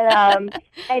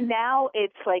 And now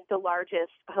it's like the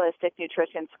largest holistic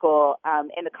nutrition school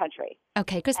in the country.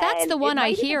 Okay, because that's the one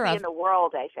I hear of. In the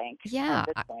world, I think. Yeah. At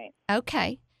this point.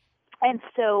 Okay. And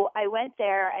so I went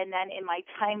there, and then in my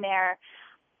time there,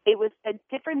 it was a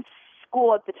different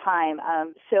school at the time.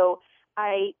 So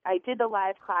I did the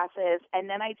live classes, and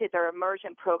then I did their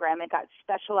immersion program and got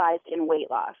specialized in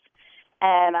weight loss.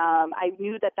 And I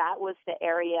knew that was the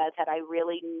area that I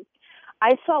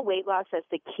saw weight loss as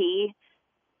the key.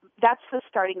 That's the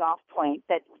starting off point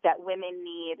that women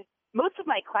need. Most of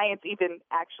my clients, even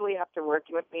actually after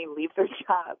working with me, leave their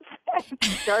jobs and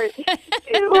start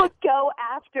to go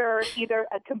after either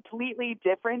a completely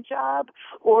different job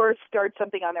or start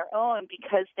something on their own,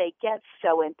 because they get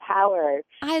so empowered.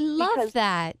 I love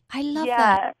that. I love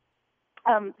that.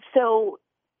 So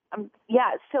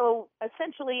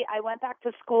essentially I went back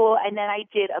to school, and then I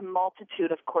did a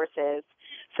multitude of courses.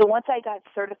 So once I got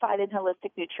certified in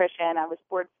holistic nutrition, I was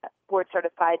board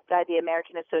certified by the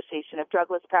American Association of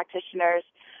Drugless Practitioners.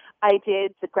 I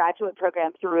did the graduate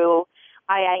program through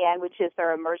IIN, which is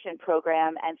their immersion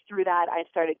program, and through that I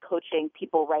started coaching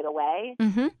people right away.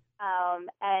 Mm-hmm.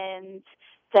 And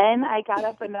then I got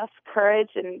up enough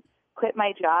courage and quit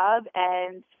my job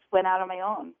and went out on my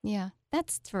own. Yeah,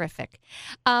 that's terrific.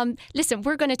 Listen,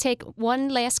 we're going to take one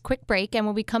last quick break, and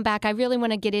when we come back, I really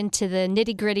want to get into the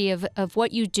nitty-gritty of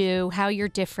what you do, how you're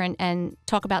different, and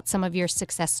talk about some of your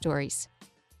success stories.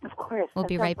 Of course. We'll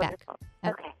be right back.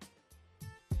 Okay.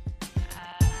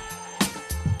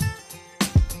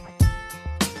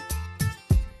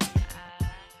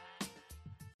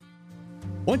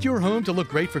 Want your home to look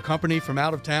great for company from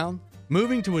out of town?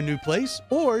 Moving to a new place,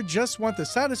 or just want the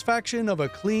satisfaction of a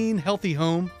clean, healthy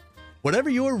home? Whatever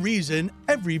your reason,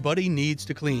 everybody needs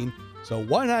to clean, so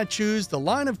why not choose the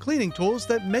line of cleaning tools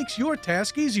that makes your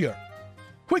task easier?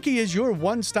 Quickie is your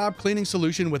one-stop cleaning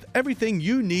solution with everything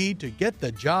you need to get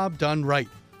the job done right.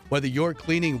 Whether you're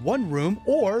cleaning one room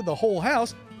or the whole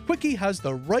house, Quickie has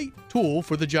the right tool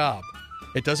for the job.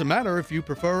 It doesn't matter if you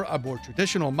prefer a more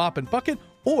traditional mop and bucket,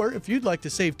 or if you'd like to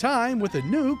save time with a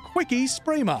new Quickie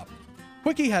spray mop.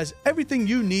 Quickie has everything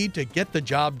you need to get the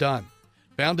job done.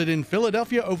 Founded in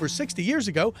Philadelphia over 60 years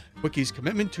ago, Quickie's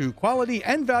commitment to quality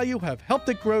and value have helped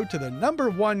it grow to the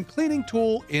 #1 cleaning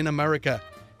tool in America.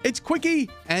 It's Quickie,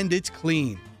 and it's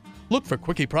clean. Look for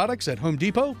Quickie products at Home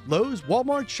Depot, Lowe's,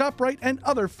 Walmart, ShopRite, and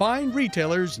other fine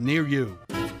retailers near you.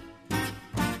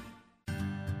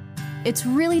 It's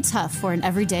really tough for an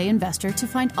everyday investor to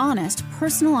find honest,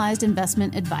 personalized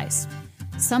investment advice.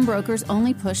 Some brokers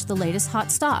only push the latest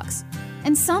hot stocks,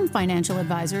 and some financial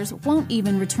advisors won't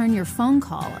even return your phone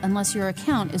call unless your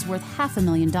account is worth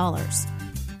 $500,000.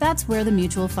 That's where the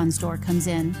Mutual Fund Store comes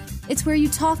in. It's where you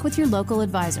talk with your local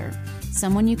advisor,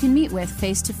 someone you can meet with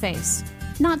face-to-face,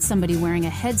 not somebody wearing a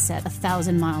headset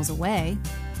 1,000 miles away.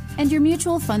 And your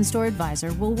Mutual Fund Store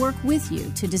advisor will work with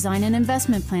you to design an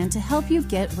investment plan to help you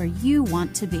get where you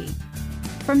want to be.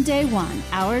 From day one,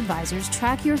 our advisors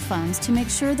track your funds to make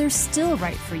sure they're still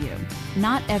right for you.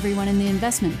 Not everyone in the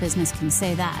investment business can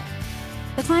say that.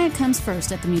 The client comes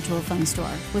first at the mutual fund store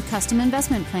with custom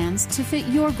investment plans to fit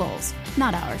your goals,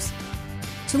 not ours.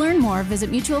 To learn more,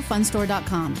 visit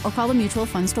mutualfundstore.com or call the Mutual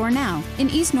Fund Store now in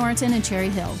East Norriton and Cherry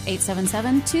Hill,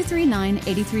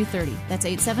 877-239-8330. That's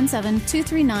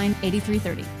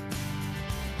 877-239-8330.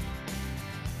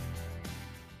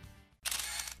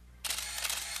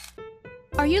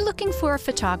 Are you looking for a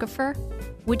photographer?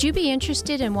 Would you be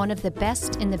interested in one of the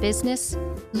best in the business?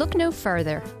 Look no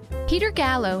further. Peter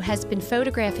Gallo has been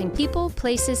photographing people,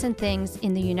 places, and things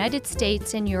in the United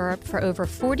States and Europe for over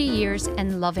 40 years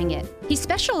and loving it. He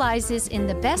specializes in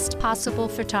the best possible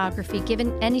photography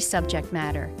given any subject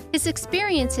matter. His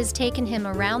experience has taken him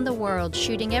around the world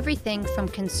shooting everything from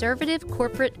conservative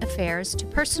corporate affairs to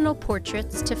personal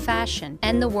portraits to fashion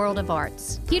and the world of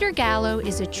arts. Peter Gallo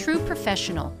is a true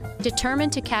professional,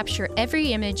 determined to capture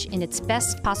every image in its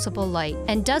best possible light,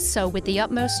 and does so with the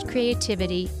utmost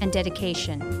creativity and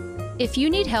dedication. If you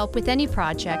need help with any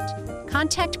project,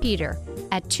 contact Peter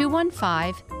at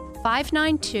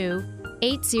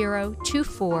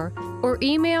 215-592-8024 or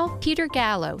email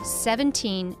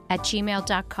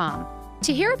petergallo17@gmail.com.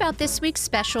 To hear about this week's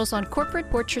specials on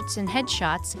corporate portraits and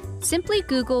headshots, simply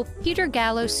Google Peter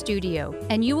Gallo Studio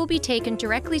and you will be taken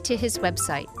directly to his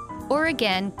website. Or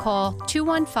again, call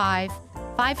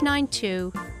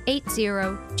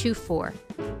 215-592-8024.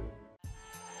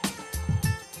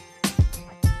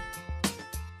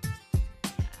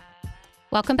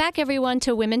 Welcome back, everyone,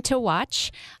 to Women to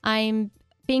Watch. I'm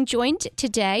being joined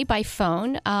today by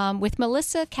phone with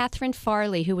Melissa Catherine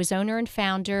Farley, who is owner and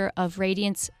founder of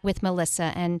Radiance with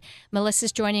Melissa. And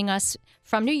Melissa's joining us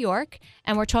from New York,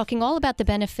 and we're talking all about the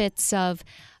benefits of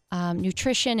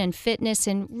nutrition and fitness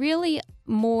and really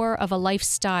more of a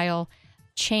lifestyle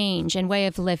change and way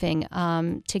of living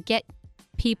to get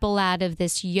people out of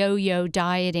this yo-yo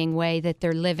dieting way that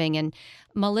they're living. And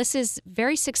Melissa's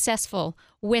very successful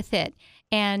with it.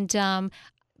 And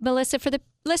Melissa, for the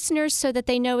listeners, so that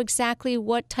they know exactly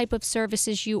what type of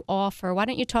services you offer, why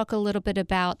don't you talk a little bit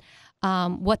about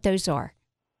what those are?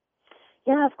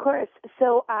 Yeah, of course.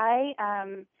 So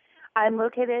I'm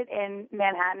located in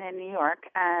Manhattan in New York,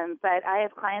 but I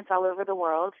have clients all over the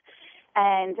world,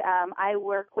 and I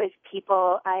work with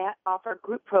people. I offer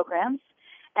group programs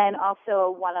and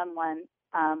also one-on-one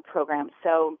programs.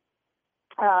 So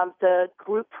the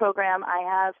group program, I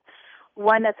have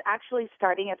one that's actually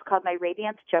starting. It's called my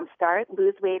Radiance Jumpstart,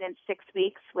 Lose Weight in 6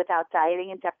 Weeks Without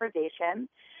Dieting and Deprivation.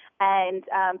 And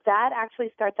that actually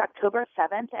starts October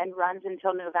 7th and runs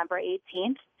until November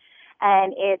 18th.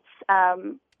 And it's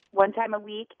one time a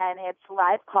week, and it's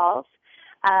live calls.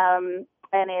 And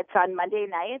it's on Monday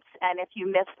nights. And if you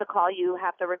miss the call, you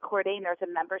have the recording. There's a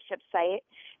membership site.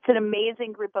 It's an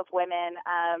amazing group of women.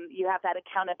 You have that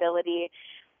accountability,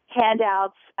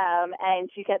 handouts, and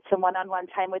you get some one-on-one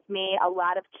time with me, a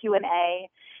lot of Q&A.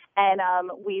 And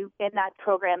in that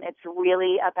program, it's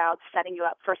really about setting you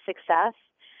up for success.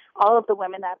 All of the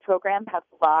women in that program have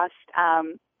lost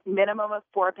minimum of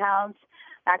 4 pounds,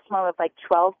 maximum of like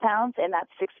 12 pounds in that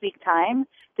 6-week time,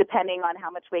 depending on how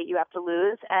much weight you have to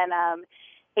lose. And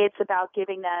it's about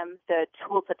giving them the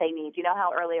tools that they need. You know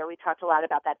how earlier we talked a lot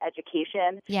about that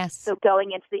education? Yes. So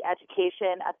going into the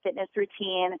education, a fitness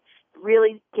routine,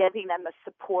 really giving them the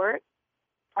support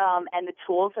and the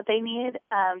tools that they need.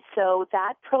 So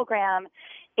that program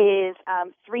is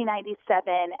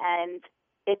 $397, and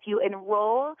if you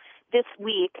enroll this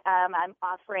week, I'm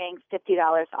offering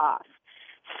 $50 off.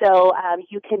 So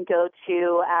you can go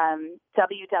to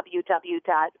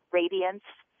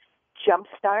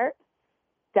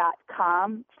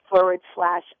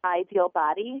www.radiancejumpstart.com/ideal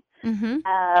body. Mm-hmm.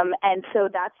 And so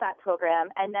that's that program.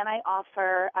 And then I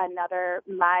offer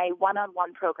my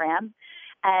one-on-one program.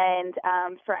 And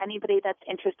for anybody that's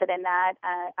interested in that,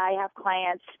 I have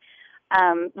clients.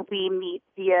 We meet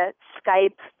via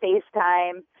Skype,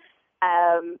 FaceTime,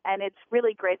 and it's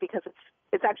really great because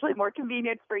it's actually more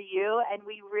convenient for you, and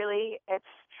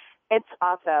it's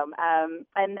awesome.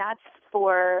 And that's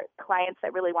for clients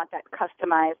that really want that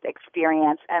customized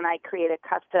experience. And I create a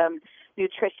custom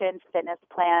nutrition fitness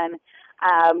plan.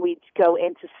 We go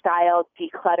into style,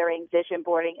 decluttering, vision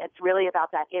boarding. It's really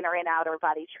about that inner and outer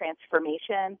body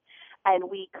transformation. And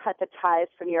we cut the ties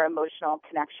from your emotional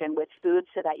connection with food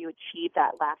so that you achieve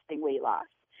that lasting weight loss.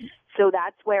 So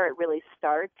that's where it really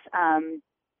starts. And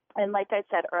like I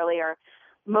said earlier,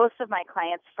 most of my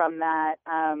clients from that,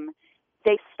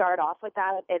 they start off with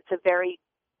that. It's a very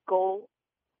goal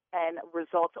and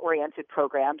results-oriented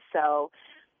program. So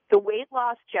the weight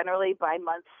loss, generally by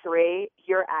month 3,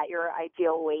 you're at your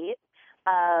ideal weight.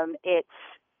 It's,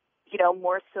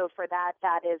 more so for that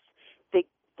is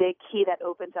the key that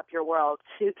opens up your world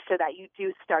so that you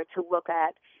do start to look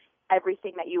at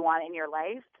everything that you want in your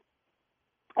life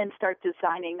and start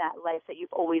designing that life that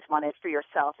you've always wanted for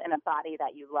yourself in a body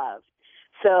that you love.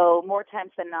 So more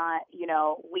times than not,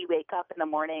 we wake up in the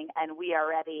morning and we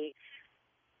already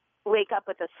wake up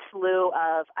with a slew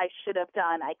of I should have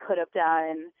done, I could have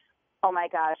done, oh my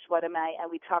gosh, what am I?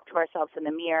 And we talk to ourselves in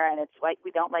the mirror, and it's like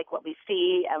we don't like what we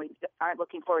see, and we aren't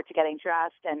looking forward to getting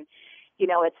dressed. And,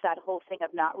 it's that whole thing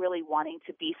of not really wanting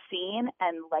to be seen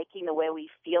and liking the way we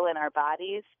feel in our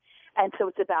bodies. And so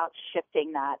it's about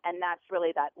shifting that. And that's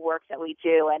really that work that we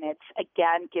do. And it's,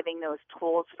 again, giving those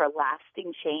tools for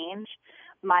lasting change.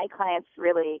 My clients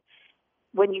really,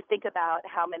 when you think about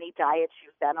how many diets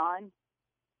you've been on,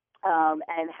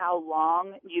 and how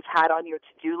long you've had on your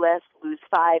to-do list, lose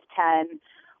 5, 10,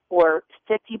 or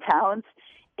 50 pounds,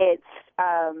 it's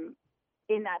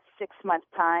in that 6-month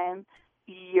time,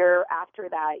 after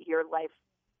that, your life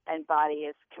and body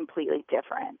is completely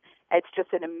different. It's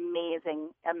just an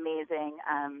amazing.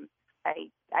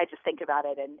 I just think about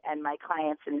it and my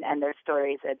clients and their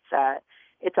stories.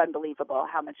 It's unbelievable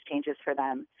how much changes for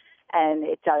them, and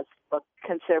it does look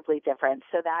considerably different.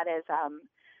 So that is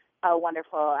a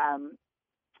wonderful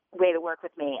way to work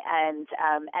with me. And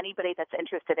anybody that's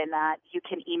interested in that, you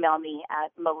can email me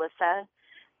at Melissa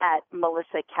at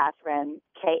MelissaCatherine,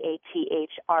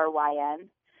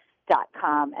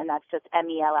 KATHRYN.com. And that's just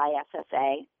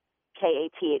MELISSA,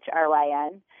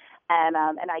 KATHRYN. And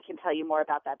I can tell you more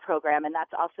about that program. And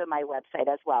that's also my website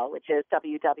as well, which is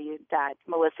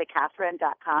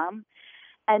www.melissacatherine.com.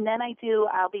 And then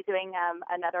I'll be doing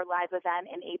another live event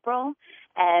in April,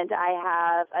 and I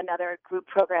have another group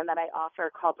program that I offer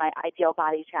called my Ideal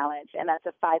Body Challenge, and that's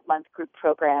a 5-month group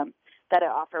program that I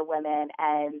offer women,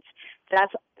 and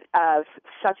that's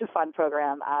such a fun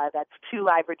program. That's 2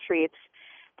 live retreats,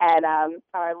 and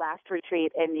our last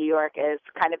retreat in New York is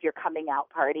kind of your coming out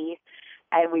party,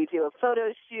 and we do a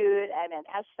photo shoot and an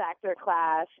S Factor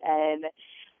class, and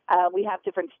we have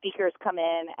different speakers come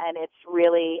in, and it's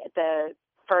really the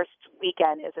first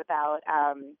weekend is about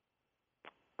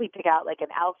we pick out like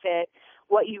an outfit,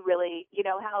 what you really,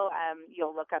 how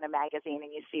you'll look on a magazine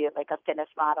and you see it like a fitness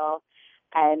model,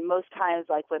 and most times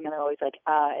like women are always like,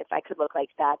 if I could look like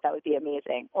that would be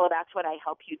amazing. Well, that's what I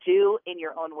help you do in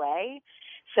your own way.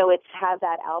 So it's have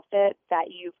that outfit that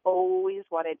you've always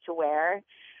wanted to wear.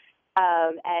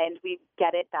 And we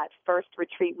get it that first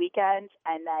retreat weekend,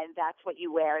 and then that's what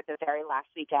you wear the very last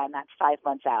weekend. That's 5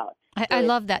 months out. I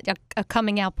love that, a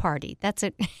coming out party. That's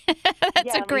a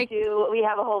that's a great. We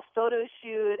have a whole photo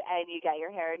shoot, and you got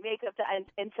your hair and makeup done,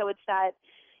 and so it's that,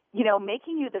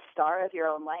 making you the star of your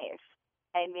own life,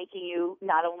 and making you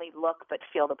not only look but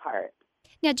feel the part.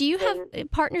 Now, do you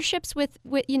have partnerships with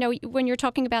when you're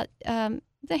talking about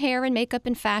the hair and makeup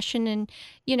and fashion, and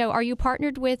are you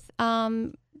partnered with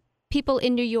people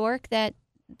in New York that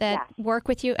yes. work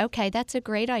with you? Okay, that's a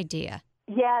great idea.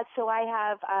 Yeah, so I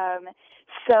have,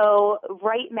 so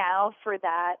right now for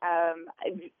that,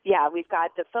 we've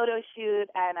got the photo shoot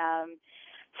and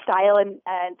style and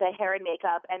the hair and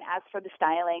makeup. And as for the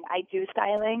styling, I do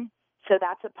styling. So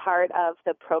that's a part of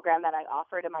the program that I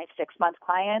offer to my 6-month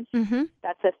clients. Mm-hmm.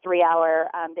 That's a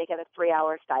 3-hour, they get a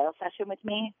 3-hour style session with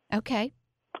me. Okay.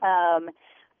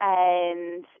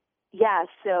 And yeah,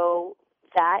 so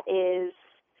that is,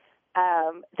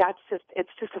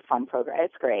 it's just a fun program.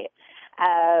 It's great.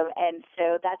 And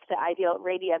so that's the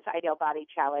Radiance Ideal Body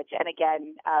Challenge. And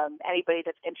again, anybody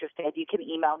that's interested, you can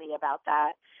email me about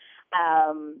that,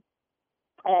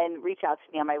 and reach out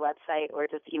to me on my website or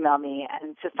just email me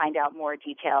and to find out more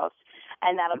details.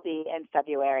 And that'll be in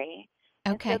February.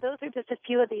 Okay. And so those are just a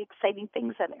few of the exciting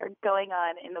things that are going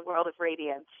on in the world of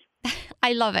Radiance.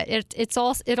 I love it. It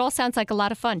all sounds like a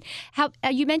lot of fun. How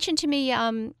you mentioned to me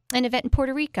an event in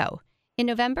Puerto Rico in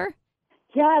November?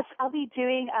 Yes, I'll be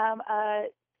doing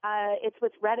it's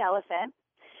with Red Elephant,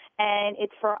 and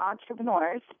it's for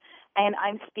entrepreneurs. And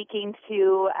I'm speaking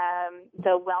to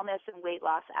the wellness and weight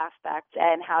loss aspect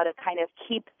and how to kind of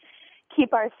keep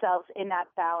ourselves in that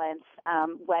balance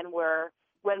when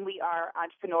we are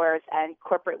entrepreneurs and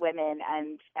corporate women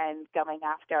and going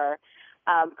after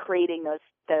creating those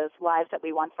lives that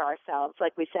we want for ourselves.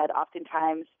 Like we said,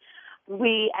 oftentimes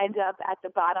we end up at the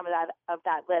bottom of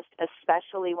that list,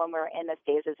 especially when we're in the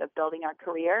phases of building our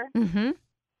career. Mm-hmm.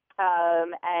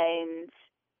 And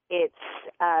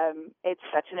it's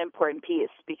such an important piece,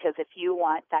 because if you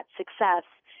want that success,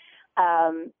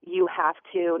 you have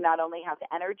to not only have the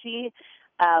energy,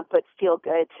 but feel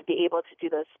good to be able to do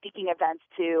those speaking events,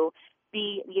 to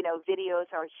be,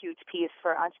 videos are a huge piece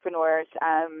for entrepreneurs.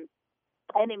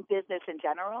 and in business in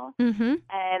general. Mm-hmm.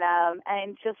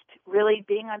 And just really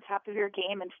being on top of your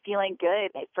game and feeling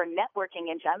good for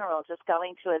networking in general, just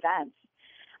going to events.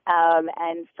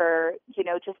 And for,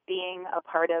 just being a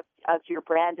part of your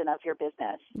brand and of your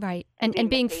business. Right. And the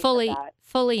being face of that.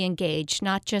 fully engaged,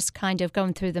 not just kind of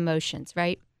going through the motions,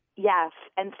 right? Yes.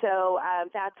 And so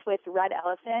that's with Red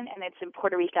Elephant, and it's in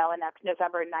Puerto Rico, and that's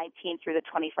November 19th through the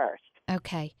 21st.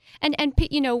 Okay. And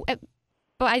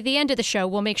by the end of the show,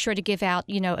 we'll make sure to give out,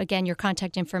 again, your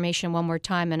contact information one more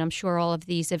time, and I'm sure all of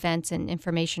these events and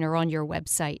information are on your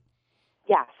website.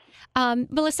 Yes.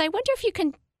 Melissa, I wonder if you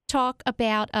can talk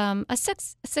about a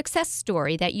success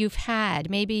story that you've had,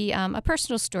 maybe a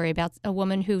personal story about a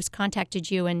woman who's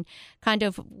contacted you and kind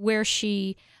of where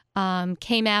she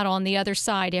came out on the other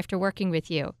side after working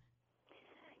with you.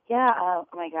 Yeah. Oh,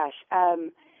 my gosh.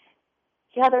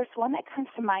 There's one that comes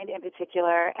to mind in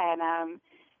particular, and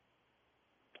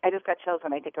I just got chills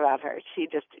when I think about her. She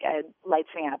just lights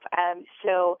me up.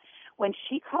 So when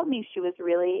she called me, she was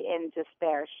really in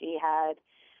despair.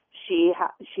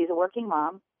 She's a working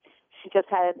mom. She just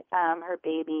had her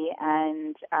baby,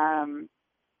 and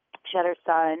she had her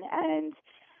son, and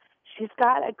she's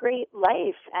got a great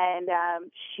life. And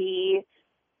she,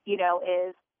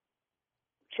 is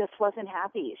just wasn't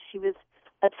happy. She was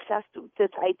obsessed with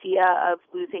this idea of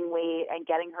losing weight and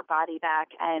getting her body back.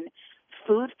 And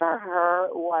food for her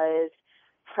was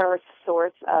her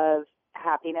source of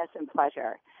happiness and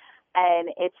pleasure. And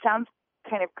it sounds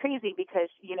kind of crazy because,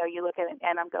 you look at it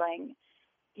and I'm going,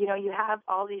 you have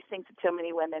all these things that so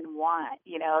many women want.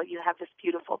 You have this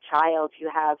beautiful child, you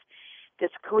have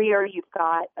this career, you've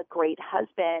got a great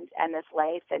husband and this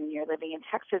life, and you're living in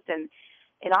Texas and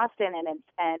in Austin,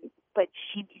 but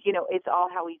she, it's all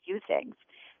how we do things.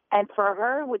 And for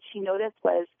her, what she noticed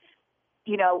was,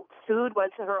 food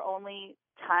was her only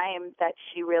time that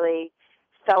she really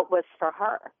felt was for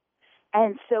her.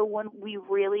 And so when we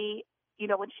really,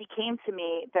 when she came to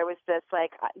me, there was this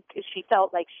she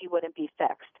felt like she wouldn't be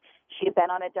fixed. She had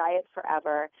been on a diet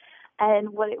forever.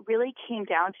 And what it really came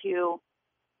down to,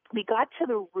 we got to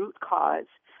the root cause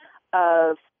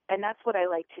of, and that's what I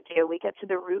like to do. We get to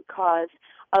the root cause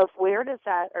of where does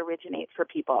that originate for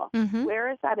people? Mm-hmm. Where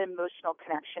does that emotional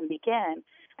connection begin?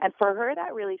 And for her,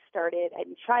 that really started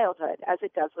in childhood, as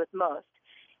it does with most.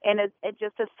 And it's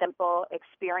just a simple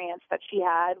experience that she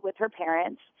had with her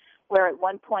parents, where at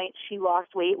one point she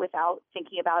lost weight without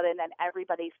thinking about it, and then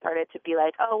everybody started to be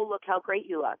like, oh, look how great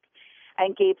you look,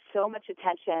 and gave so much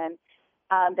attention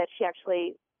that she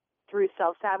actually, through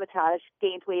self-sabotage,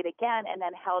 gained weight again and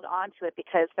then held on to it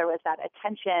because there was that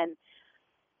attention.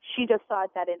 She just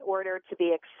thought that in order to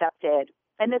be accepted,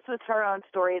 and this was her own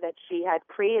story that she had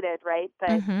created, right?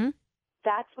 But Mm-hmm.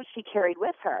 that's what she carried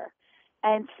with her.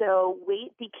 And so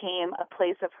weight became a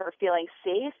place of her feeling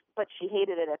safe, but she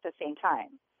hated it at the same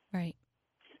time. Right.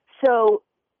 So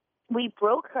we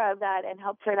broke her of that and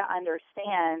helped her to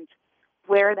understand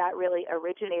where that really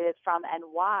originated from and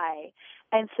why.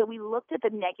 And so we looked at the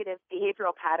negative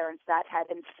behavioral patterns that had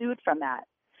ensued from that.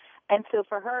 And so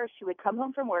for her, she would come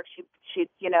home from work, she'd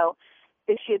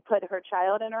if she had put her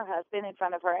child and her husband in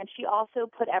front of her, and she also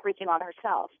put everything on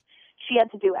herself. She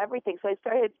had to do everything. So I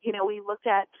started, we looked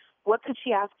at what could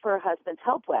she ask for her husband's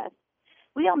help with.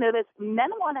 We all know this.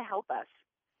 Men want to help us.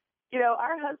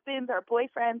 Our husbands, our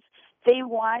boyfriends, they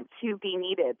want to be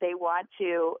needed. They want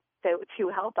to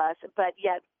help us, but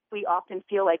yet we often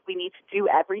feel like we need to do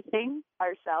everything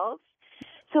ourselves.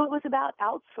 So it was about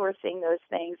outsourcing those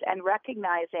things and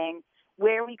recognizing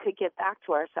where we could give back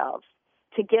to ourselves,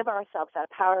 to give ourselves that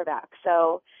power back.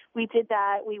 So we did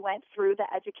that. We went through the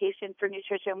education for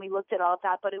nutrition. We looked at all of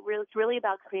that, but it was really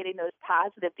about creating those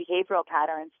positive behavioral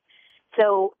patterns.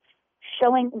 So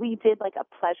we did like a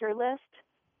pleasure list.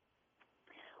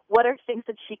 What are things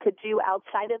that she could do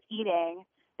outside of eating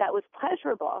that was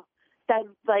pleasurable? That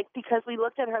because we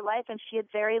looked at her life and she had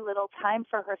very little time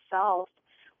for herself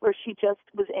where she just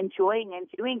was enjoying and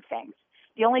doing things.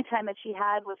 The only time that she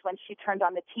had was when she turned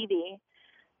on the TV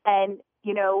and,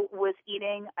 was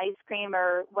eating ice cream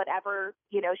or whatever,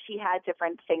 she had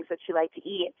different things that she liked to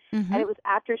eat. Mm-hmm. And it was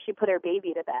after she put her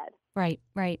baby to bed. Right.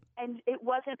 And it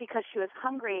wasn't because she was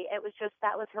hungry. It was just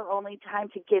that was her only time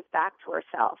to give back to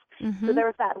herself. Mm-hmm. So there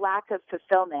was that lack of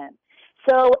fulfillment.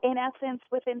 So in essence,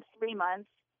 within 3 months,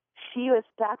 she was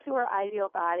back to her ideal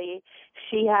body.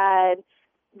 She had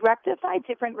rectified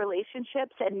different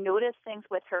relationships and noticed things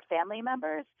with her family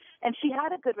members. And she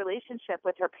had a good relationship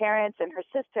with her parents and her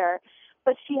sister,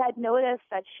 but she had noticed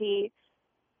that she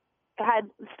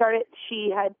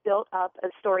had built up a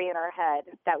story in her head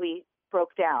that we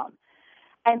broke down.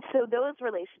 And so those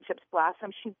relationships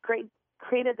blossomed. She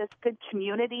created this good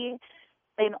community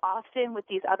in Austin with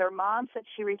these other moms that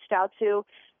she reached out to.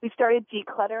 We started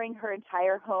decluttering her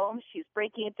entire home. She's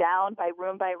breaking it down by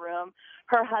room by room.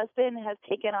 Her husband has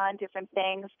taken on different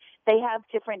things. They have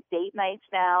different date nights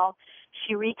now.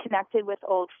 She reconnected with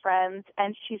old friends,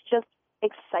 and she's just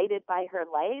excited by her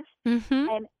life. Mm-hmm.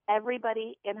 And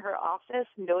everybody in her office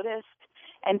noticed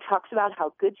and talks about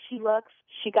how good she looks.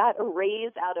 She got a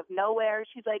raise out of nowhere.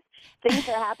 She's like, things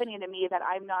are happening to me that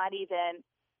I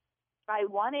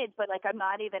wanted, but like I'm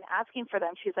not even asking for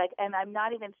them. She's like, and I'm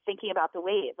not even thinking about the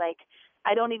weight. Like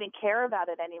I don't even care about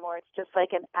it anymore. It's just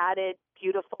like an added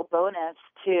beautiful bonus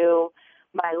to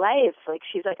my life. Like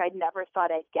she's like, I never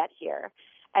thought I'd get here.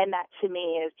 And that to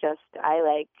me is just,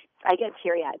 I get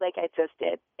teary-eyed. Like I just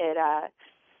did. It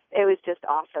was just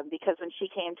awesome because when she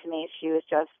came to me, she was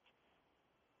just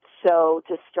so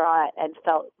distraught and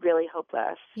felt really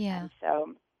hopeless. Yeah. And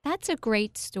so that's a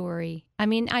great story. I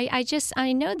mean, I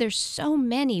know there's so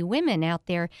many women out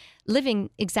there living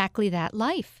exactly that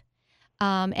life.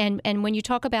 And when you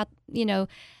talk about,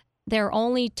 their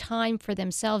only time for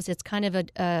themselves, it's kind of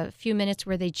a few minutes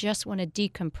where they just want to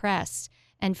decompress.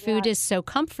 And food is so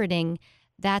comforting,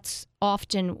 that's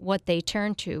often what they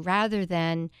turn to rather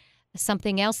than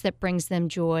something else that brings them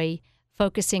joy,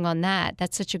 focusing on that.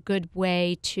 That's such a good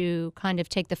way to kind of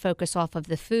take the focus off of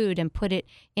the food and put it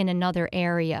in another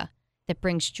area that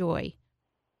brings joy.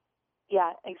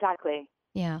 Yeah, exactly.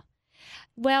 Yeah.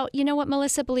 Well, you know what,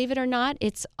 Melissa, believe it or not,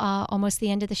 it's almost the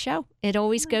end of the show. It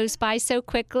always goes by so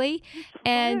quickly.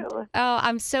 And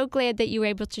I'm so glad that you were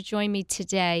able to join me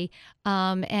today.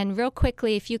 And real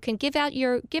quickly, if you can give out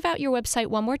your website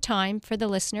one more time for the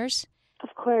listeners.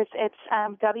 Of course. It's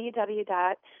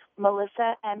www.melissa,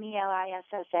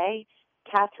 MELISSA,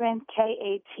 Catherine,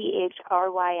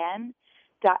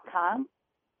 KATHRYN.com.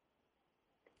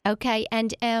 Okay.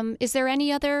 And is there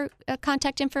any other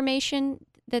contact information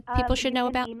that people should know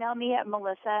about? Email me at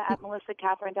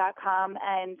melissa@melissacatherine.com,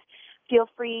 and feel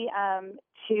free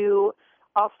to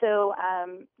also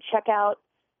check out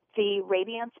the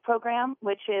Radiance program,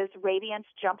 which is Radiance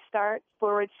Jumpstart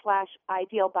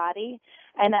 /Ideal Body.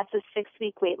 And that's a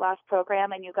 6-week weight loss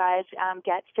program. And you guys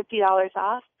get $50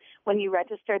 off when you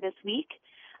register this week.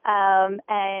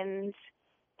 And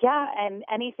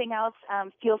anything else,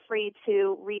 feel free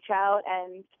to reach out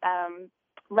and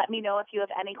let me know if you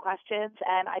have any questions.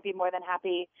 And I'd be more than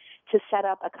happy to set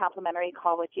up a complimentary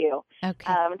call with you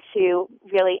to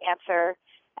really answer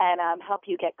and help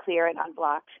you get clear and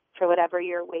unblocked for whatever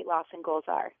your weight loss and goals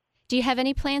are. Do you have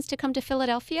any plans to come to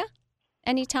Philadelphia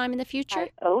anytime in the future?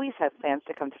 I always have plans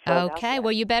to come to Philadelphia. Okay,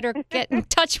 well, you better get in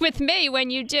touch with me when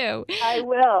you do. I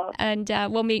will. And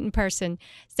we'll meet in person.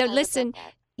 So listen,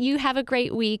 you have a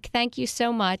great week. Thank you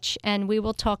so much, and we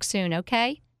will talk soon,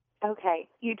 okay? Okay,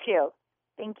 you too.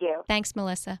 Thank you. Thanks,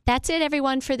 Melissa. That's it,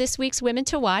 everyone, for this week's Women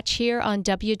to Watch here on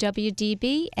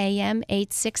WWDB AM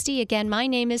 860. Again, my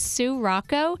name is Sue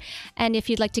Rocco, and if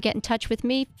you'd like to get in touch with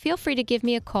me, feel free to give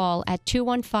me a call at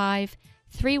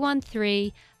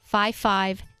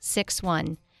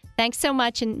 215-313-5561. Thanks so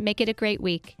much, and make it a great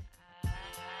week.